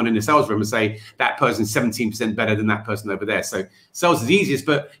to anyone in the sales room and say that person's 17% better than that person over there. So sales is the easiest,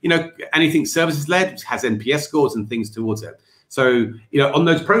 but anything services led has NPS scores and things towards it. So on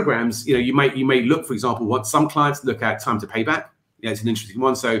those programs, you may look, for example, what some clients look at time to payback. It's an interesting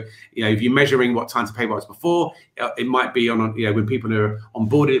one. So, if you're measuring what time to pay was before, it might be on when people are on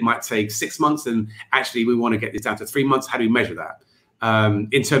board, it might take 6 months. And actually, we want to get this down to 3 months. How do we measure that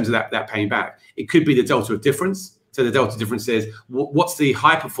in terms of that paying back? It could be the delta of difference. So the delta difference is what's the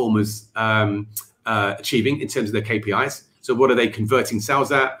high performers achieving in terms of their KPIs. So what are they converting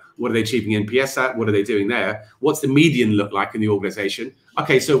sales at? What are they achieving NPS at? What are they doing there? What's the median look like in the organization?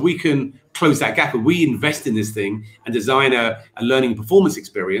 Okay, so we can close that gap. If we invest in this thing and design a learning performance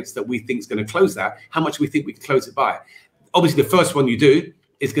experience that we think is going to close that, how much we think we can close it by? Obviously, the first one you do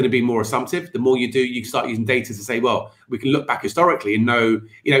is going to be more assumptive. The more you do, you start using data to say, well, we can look back historically and know,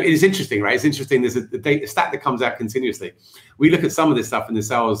 it is interesting, right? It's interesting. There's a stat that comes out continuously. We look at some of this stuff in the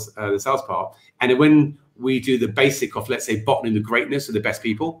sales part, and when we do the basic of, let's say, bottling the greatness of the best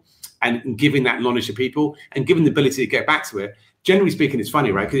people and giving that knowledge to people and giving the ability to get back to it. Generally speaking, it's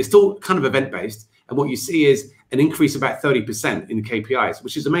funny, right? Because it's still kind of event-based. And what you see is an increase of about 30% in the KPIs,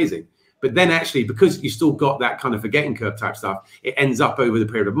 which is amazing. But then actually, because you still got that kind of forgetting curve type stuff, it ends up over the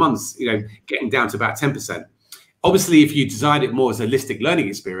period of months, getting down to about 10%. Obviously, if you design it more as a holistic learning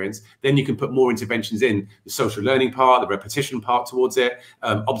experience, then you can put more interventions in the social learning part, the repetition part towards it,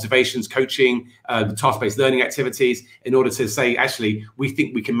 observations, coaching, the task-based learning activities, in order to say, actually, we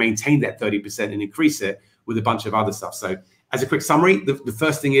think we can maintain that 30% and increase it with a bunch of other stuff. So as a quick summary, the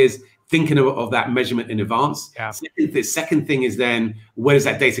first thing is thinking of that measurement in advance. Yeah. The second thing is then, where does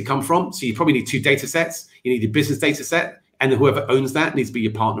that data come from? So you probably need 2 data sets. You need the business data set, and whoever owns that needs to be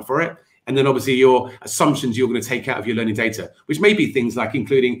your partner for it. And then obviously your assumptions you're going to take out of your learning data, which may be things like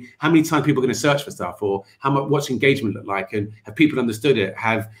including how many times people are going to search for stuff, or what's engagement look like, and have people understood it?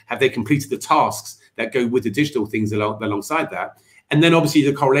 Have they completed the tasks that go with the digital things alongside that? And then obviously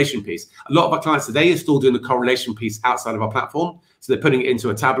the correlation piece. A lot of our clients today are still doing the correlation piece outside of our platform. So they're putting it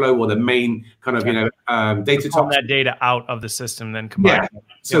into a Tableau or the main kind of, data. Pull that data out of the system, then combine it.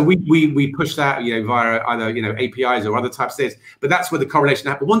 So we push that, via either, APIs or other types of things. But that's where the correlation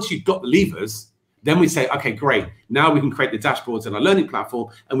happens. Once you've got the levers, then we say, okay, great. Now we can create the dashboards on our learning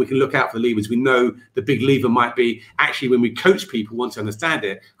platform, and we can look out for the levers. We know the big lever might be actually when we coach people, once to understand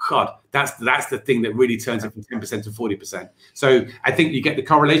it, God, that's the thing that really turns it from 10% to 40%. So I think you get the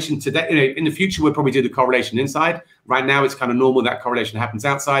correlation today. In the future, we'll probably do the correlation inside. Right now, it's kind of normal that correlation happens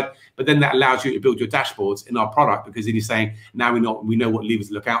outside, but then that allows you to build your dashboards in our product, because then you're saying, now we know what levers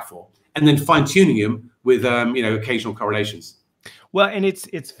to look out for, and then fine tuning them with occasional correlations. Well, and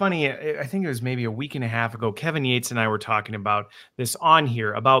it's funny. I think it was maybe a week and a half ago, Kevin Yates and I were talking about this on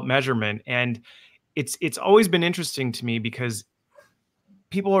here about measurement, and it's always been interesting to me because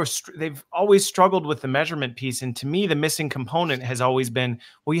they've always struggled with the measurement piece, and to me, the missing component has always been,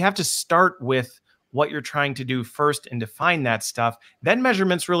 well, you have to start with what you're trying to do first and define that stuff. Then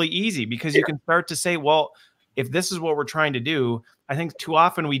measurement's really easy, because you can start to say, well, if this is what we're trying to do. I think too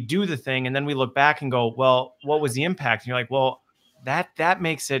often we do the thing and then we look back and go, well, what was the impact? And you're like, well, that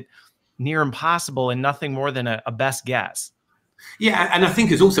makes it near impossible and nothing more than a best guess. Yeah, and I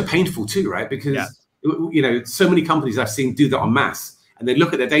think it's also painful too, right? Because so many companies I've seen do that en masse, and they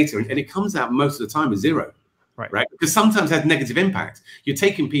look at their data and it comes out most of the time as 0, right? Because sometimes it has negative impact. You're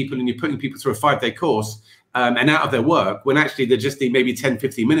taking people and you're putting people through a 5-day course and out of their work, when actually they just need maybe 10,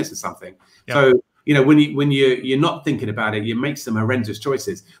 15 minutes or something. Yep. So when you're not thinking about it, you make some horrendous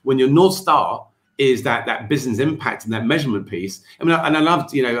choices. When your North Star is that business impact and that measurement piece. I mean, and I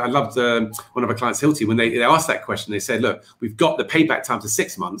loved one of our clients, Hilti, when they asked that question. They said, look, we've got the payback time to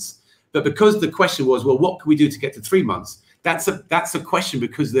 6 months, but because the question was, well, what can we do to get to 3 months? That's a question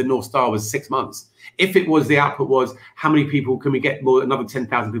because the North Star was 6 months. If it was, the output was, how many people can we get another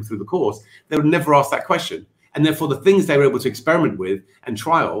 10,000 people through the course? They would never ask that question. And therefore, the things they were able to experiment with and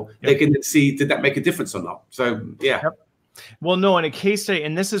trial, they can see, did that make a difference or not? So, yeah. Yep. Well, no, in a case study,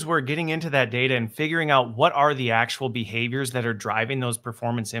 and this is where getting into that data and figuring out what are the actual behaviors that are driving those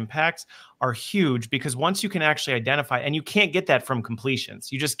performance impacts are huge, because once you can actually identify, and you can't get that from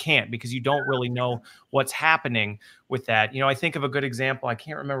completions, you just can't, because you don't really know what's happening with that. I think of a good example. I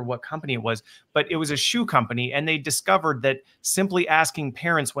can't remember what company it was, but it was a shoe company, and they discovered that simply asking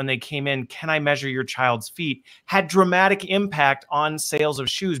parents when they came in, can I measure your child's feet, had dramatic impact on sales of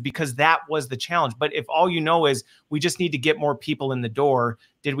shoes, because that was the challenge. But if all you know is we just need to get more people in the door,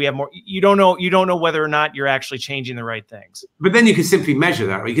 did we have more? You don't know whether or not you're actually changing the right things. But then you can simply measure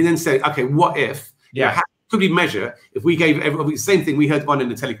that, or you can then say, okay, what if? Could we measure if we gave the same thing? We heard one in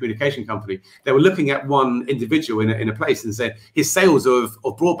a telecommunication company. They were looking at one individual in a place and said his sales of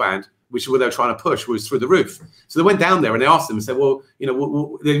broadband, which is what they were trying to push, was through the roof. So they went down there and they asked them and said, well, you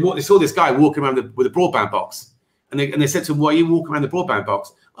know, they saw this guy walking around with a broadband box. And they said to him, why are you walking around the broadband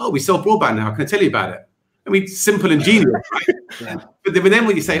box? Oh, we sell broadband now. Can I tell you about it? I mean, simple and genius, right? Yeah. But then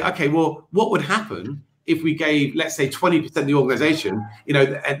when you say, okay, well, what would happen if we gave, let's say, 20% of the organization, you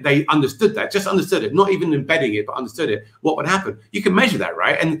know, they understood that, just understood it, not even embedding it, but understood it, what would happen? You can measure that,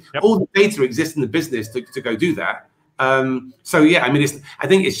 right? And all the data exists in the business to go do that. So yeah, I mean, I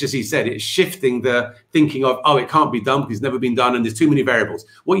think it's just, he said, it's shifting the thinking of, oh, it can't be done because it's never been done and there's too many variables.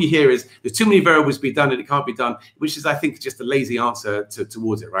 What you hear is there's too many variables to be done and it can't be done, which is, I think, just a lazy answer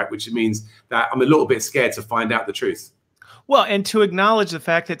towards it, right? Which means that I'm a little bit scared to find out the truth. Well, and to acknowledge the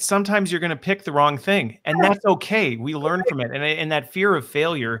fact that sometimes you're going to pick the wrong thing, and that's okay. We learn from it. And that fear of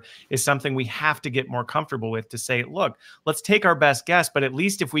failure is something we have to get more comfortable with, to say, look, let's take our best guess, but at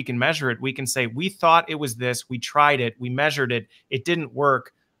least if we can measure it, we can say, we thought it was this, we tried it, we measured it, it didn't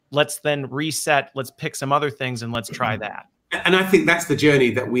work. Let's then reset, let's pick some other things and let's try that. And I think that's the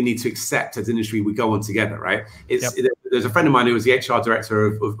journey that we need to accept as an industry we go on together, right? There's a friend of mine who was the HR director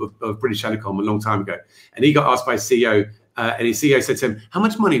of British Telecom a long time ago, and he got asked by his CEO, and his CEO said to him, how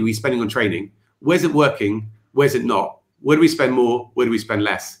much money are we spending on training? Where's it working? Where's it not? Where do we spend more? Where do we spend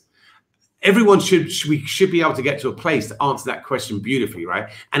less? Everyone should be able to get to a place to answer that question beautifully, right?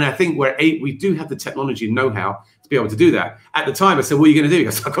 And I think we do have the technology and know-how to be able to do that. At the time, I said, what are you going to do? I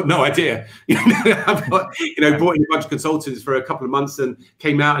said, I've got no idea. I've got, brought in a bunch of consultants for a couple of months and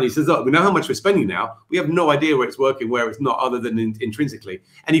came out and he says, look, we know how much we're spending now. We have no idea where it's working, where it's not, other than intrinsically.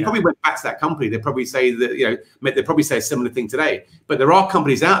 And he probably went back to that company. They probably say that, they probably say a similar thing today. But there are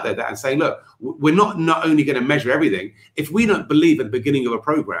companies out there that are saying, look, we're not only going to measure everything. If we don't believe at the beginning of a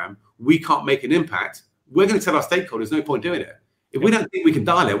program we can't make an impact, we're going to tell our stakeholders no point doing it. If we don't think we can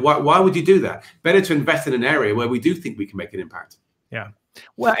dial it, why would you do that? Better to invest in an area where we do think we can make an impact. Yeah.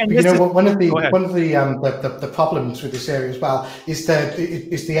 Well, and one of the problems with this area as well is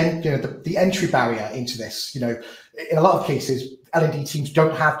the entry barrier into this. In a lot of cases, L&D teams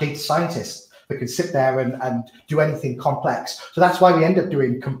don't have data scientists that can sit there and do anything complex. So that's why we end up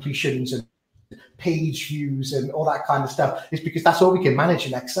doing completions and page views and all that kind of stuff, is because that's all we can manage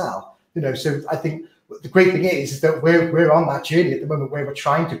in Excel. So I think the great thing is that we're on that journey at the moment where we're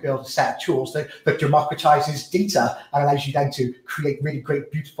trying to build a set of tools that democratizes data and allows you then to create really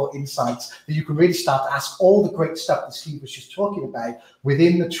great, beautiful insights that you can really start to ask all the great stuff that Steve was just talking about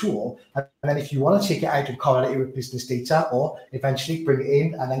within the tool. And then if you want to take it out and correlate it with business data, or eventually bring it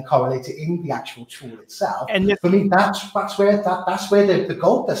in and then correlate it in the actual tool itself. And for me, that's where the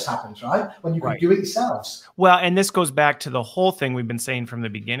gold dust happens, right? When you can do it yourselves. Well, and this goes back to the whole thing we've been saying from the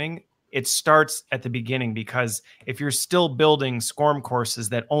beginning. It starts at the beginning, because if you're still building SCORM courses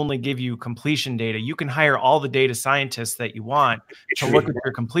that only give you completion data, you can hire all the data scientists that you want to look at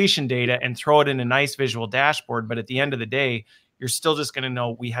your completion data and throw it in a nice visual dashboard. But at the end of the day, you're still just going to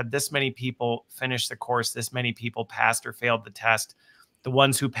know we had this many people finish the course, this many people passed or failed the test. The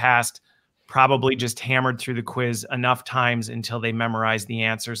ones who passed probably just hammered through the quiz enough times until they memorized the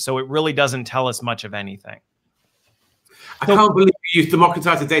answers. So it really doesn't tell us much of anything. I can't believe you used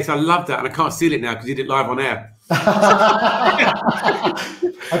democratized the data. I love that. And I can't steal it now because you did it live on air.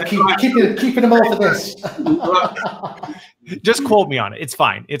 I'm keeping them all for this. Just quote me on it. It's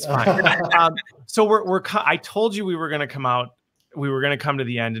fine. It's fine. So I told you we were going to come out. We were going to come to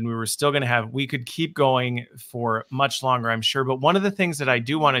the end, and we were still going to we could keep going for much longer, I'm sure. But one of the things that I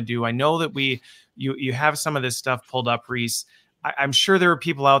do want to do, I know that you have some of this stuff pulled up, Reese. I'm sure there are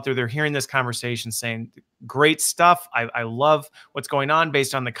people out there, they're hearing this conversation saying, great stuff. I love what's going on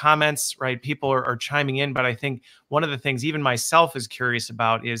based on the comments, right? People are chiming in. But I think one of the things even myself is curious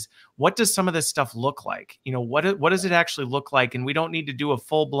about is, what does some of this stuff look like? What does it actually look like? And we don't need to do a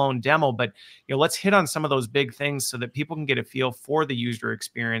full blown demo, but let's hit on some of those big things so that people can get a feel for the user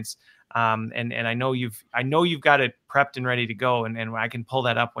experience. And I know you've got it prepped and ready to go, and I can pull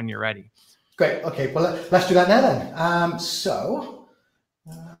that up when you're ready. Great. Okay. Well, let's do that now then.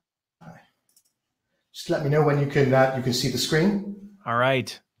 Just let me know when you can see the screen. All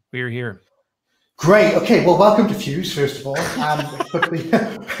right. We're here. Great. Okay. Well, welcome to Fuse, first of all.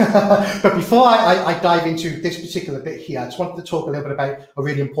 But before I dive into this particular bit here, I just wanted to talk a little bit about a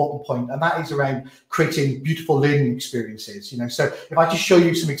really important point, and that is around creating beautiful learning experiences. So if I just show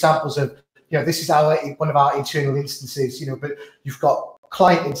you some examples of, this is one of our internal instances, but you've got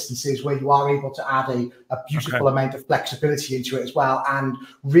client instances where you are able to add a beautiful amount of flexibility into it as well, and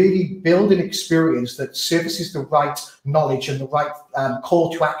really build an experience that services the right knowledge and the right call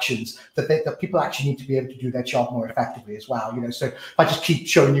to actions that people actually need to be able to do their job more effectively as well. So if I just keep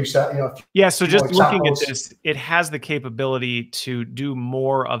showing you, so just looking at this, it has the capability to do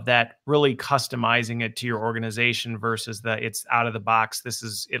more of that, really customizing it to your organization versus it's out of the box.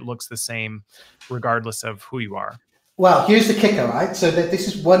 It looks the same regardless of who you are. Well, here's the kicker, right? So that this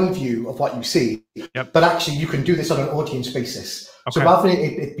is one view of what you see, but actually you can do this on an audience basis. So rather than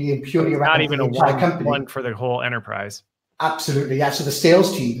it being purely around not even the entire company, one for the whole enterprise. Absolutely, yeah. So the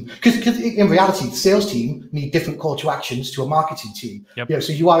sales team, because in reality, the sales team need different call to actions to a marketing team.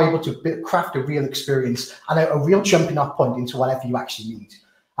 So you are able to craft a real experience and a real jumping off point into whatever you actually need.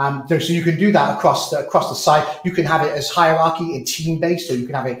 So you can do that across the site. You can have it as hierarchy and team based, so you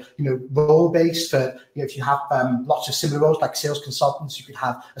can have it, role based for, if you have lots of similar roles like sales consultants, you could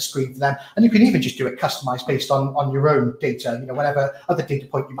have a screen for them, and you can even just do it customized based on your own data. Whatever other data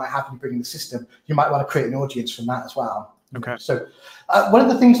point you might have when you bring in the system, you might want to create an audience from that as well. Okay. So one of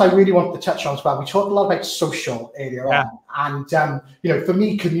the things I really wanted to touch on as well, we talked a lot about social earlier on, and for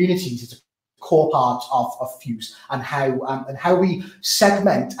me, communities is a core part of Fuse and how we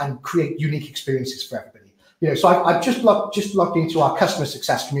segment and create unique experiences for everybody. So I've just logged into our customer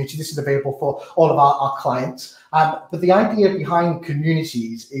success community. This is available for all of our clients. But the idea behind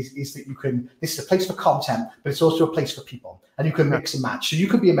communities is that this is a place for content, but it's also a place for people, and you can mix and match. So you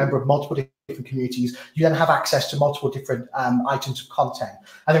could be a member of multiple different communities. You then have access to multiple different items of content.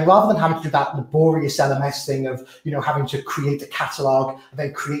 And then rather than having to do that laborious LMS thing of, having to create a catalog and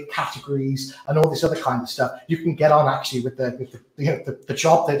then create categories and all this other kind of stuff, you can get on actually with the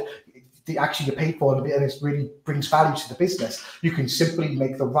job that actually you're paid for, and it really brings value to the business. You can simply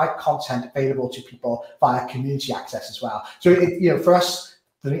make the right content available to people via community access as well. So for us,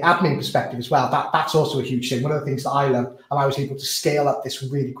 from the admin perspective as well, that's also a huge thing. One of the things that I love, and I was able to scale up this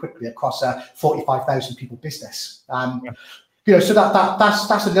really quickly across a 45,000 people business. So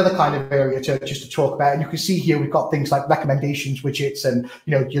that's another kind of area to talk about. And you can see here we've got things like recommendations widgets, and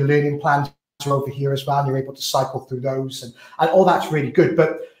your learning plans are over here as well, and you're able to cycle through those, and all that's really good.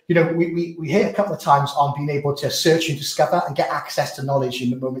 But we hit a couple of times on being able to search and discover and get access to knowledge in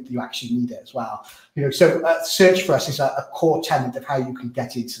the moment that you actually need it as well. So search for us is a core tenet of how you can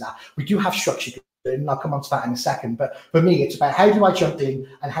get into that. We do have structured, and I'll come on to that in a second. But for me, it's about how do I jump in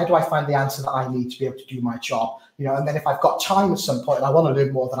and how do I find the answer that I need to be able to do my job. And then if I've got time at some point and I want to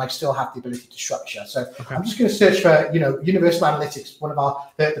learn more, then I still have the ability to structure. So I'm just going to search for, Universal Analytics, one of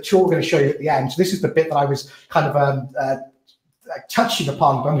the tool we're going to show you at the end. So this is the bit that I was kind of touching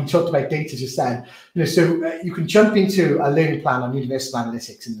upon when we talked about data just then. So you can jump into a learning plan on Universal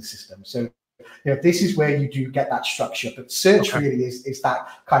Analytics in the system. So this is where you do get that structure, but search really is that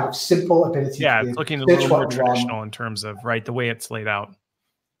kind of simple ability. Yeah, it's looking a little more traditional in terms of the way it's laid out.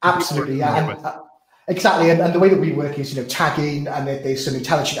 Absolutely, yeah. Exactly, and the way that we work is tagging, and there's some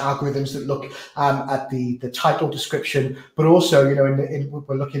intelligent algorithms that look at the title description, but also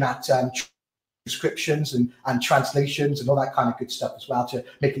we're looking at descriptions and translations and all that kind of good stuff as well to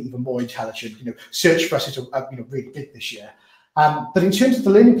make it even more intelligent. Search for us is really big this year. But in terms of the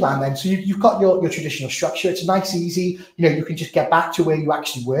learning plan then, so you've got your traditional structure. It's nice, easy. You can just get back to where you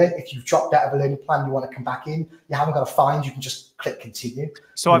actually were. If you've dropped out of a learning plan, you want to come back in, you haven't got to find, you can just click continue.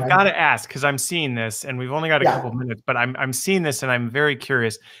 So I've got to ask, because I'm seeing this and we've only got a couple of minutes, but I'm seeing this and I'm very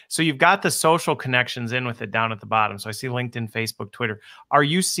curious. So you've got the social connections in with it down at the bottom. So I see LinkedIn, Facebook, Twitter. Are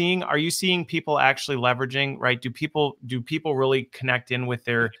you seeing people actually leveraging, right? Do people really connect in with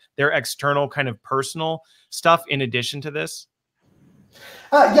their external kind of personal stuff in addition to this?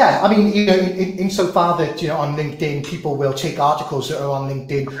 Yeah, I mean, insofar that, on LinkedIn, people will take articles that are on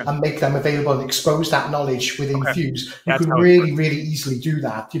LinkedIn and make them available and expose that knowledge within Fuse. You can really, really easily do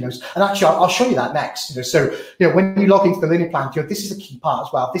that, And actually, I'll show you that next. So, when you log into the learning plan, this is a key part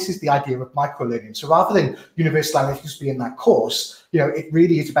as well. This is the idea of micro learning. So rather than Universal Analytics being that course, it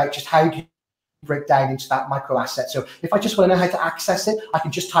really is about just how do you break down into that micro asset. So if I just want to know how to access it, I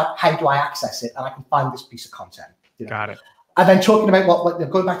can just type, how do I access it? And I can find this piece of content. Got it. And then talking about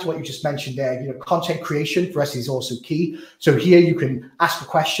going back to what you just mentioned there, content creation for us is also key. So here you can ask a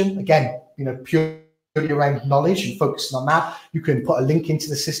question, again, purely around knowledge and focusing on that. You can put a link into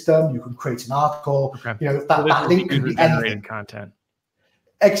the system. You can create an article. That link could be anything. Content.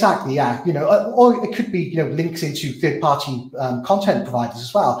 Exactly, yeah. Or it could be, links into third-party content providers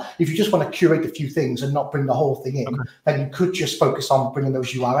as well. If you just want to curate a few things and not bring the whole thing in, then you could just focus on bringing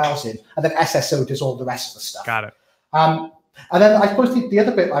those URLs in. And then SSO does all the rest of the stuff. Got it. And then I suppose the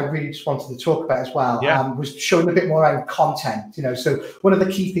other bit I really just wanted to talk about as well was showing a bit more around content. So one of the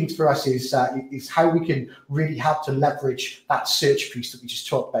key things for us is how we can really help to leverage that search piece that we just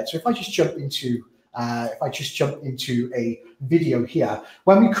talked about. So if I just jump into a video here,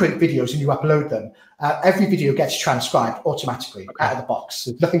 when we create videos and you upload them, every video gets transcribed automatically out of the box.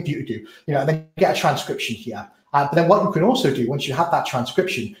 There's nothing for you to do. And then you get a transcription here. But then what you can also do once you have that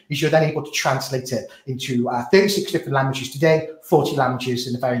transcription is you're then able to translate it into 36 different languages today, 40 languages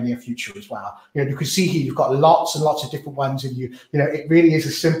in the very near future as well. You can see here you've got lots and lots of different ones, and it really is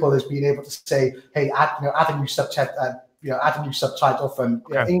as simple as being able to say, hey, add a new subtitle from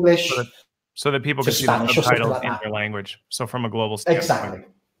English, so that people can see the subtitles in their language. So from a global standpoint. Exactly.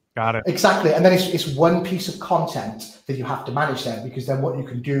 Got it. Exactly. And then it's one piece of content that you have to manage then, because then what you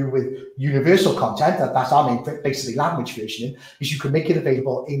can do with universal content, that's our main, basically language versioning, is you can make it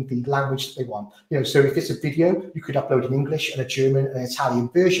available in the language that they want. So if it's a video, you could upload an English and a German and an Italian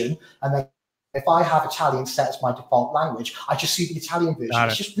version. And then if I have Italian set as my default language, I just see the Italian version.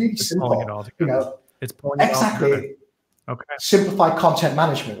 It's just really simple. It's pulling it all together. Okay. Simplified content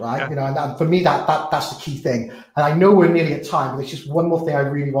management, right? And for me, that's the key thing. And I know we're nearly at time, but there's just one more thing I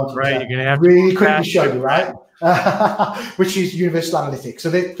really wanted to really quickly show you, right? Which is universal analytics.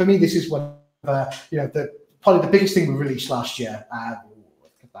 So for me, this is one of probably the biggest thing we released last year.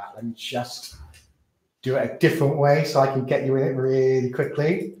 Look at that. Let me just do it a different way so I can get you in it really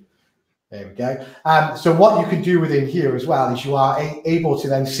quickly. There we go. So what you can do within here as well is you are able to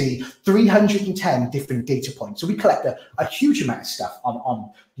then see 310 different data points. So we collect a huge amount of stuff on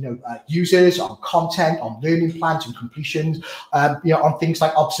users, on content, on learning plans and completions, on things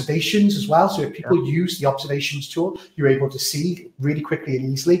like observations as well. So if people use the observations tool, you're able to see really quickly and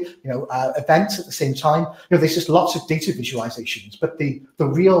easily, events at the same time. There's just lots of data visualizations. But the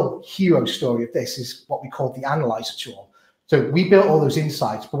real hero story of this is what we call the analyzer tool. So we built all those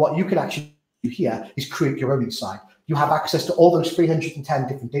insights, but what you can actually do here is create your own insight. You have access to all those 310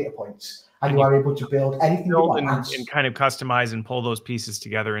 different data points, and you are able to build anything you want. And kind of customize and pull those pieces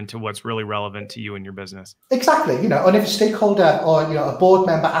together into what's really relevant to you and your business. Exactly. And if a stakeholder or a board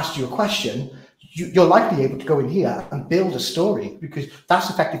member asks you a question, you're likely able to go in here and build a story, because that's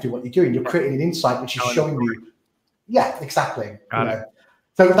effectively what you're doing. You're creating an insight which is showing you. Yeah, exactly. Got it.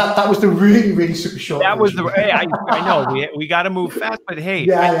 So that was the really, really super short. That was the. Hey, I know we got to move fast, but hey,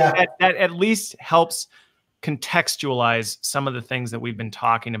 that at least helps contextualize some of the things that we've been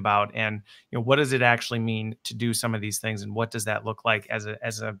talking about, and what does it actually mean to do some of these things, and what does that look like as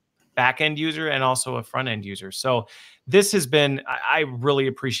a back end user and also a front end user. So this has been. I really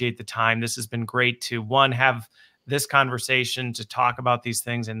appreciate the time. This has been great to have this conversation, to talk about these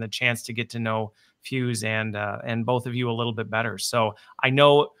things, and the chance to get to know Fuse and both of you a little bit better. So I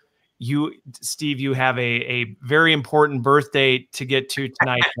know you, Steve, you have a very important birthday to get to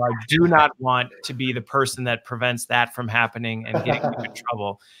tonight. So I do not want to be the person that prevents that from happening and getting you in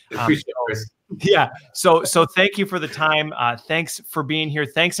trouble. So thank you for the time. Thanks for being here.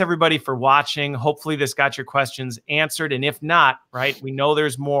 Thanks everybody for watching. Hopefully this got your questions answered. And if not, we know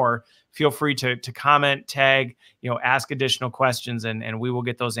there's more. Feel free to comment, tag, ask additional questions, and we will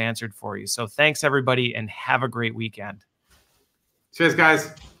get those answered for you. So thanks everybody, and have a great weekend. Cheers,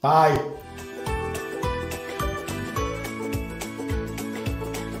 guys. Bye.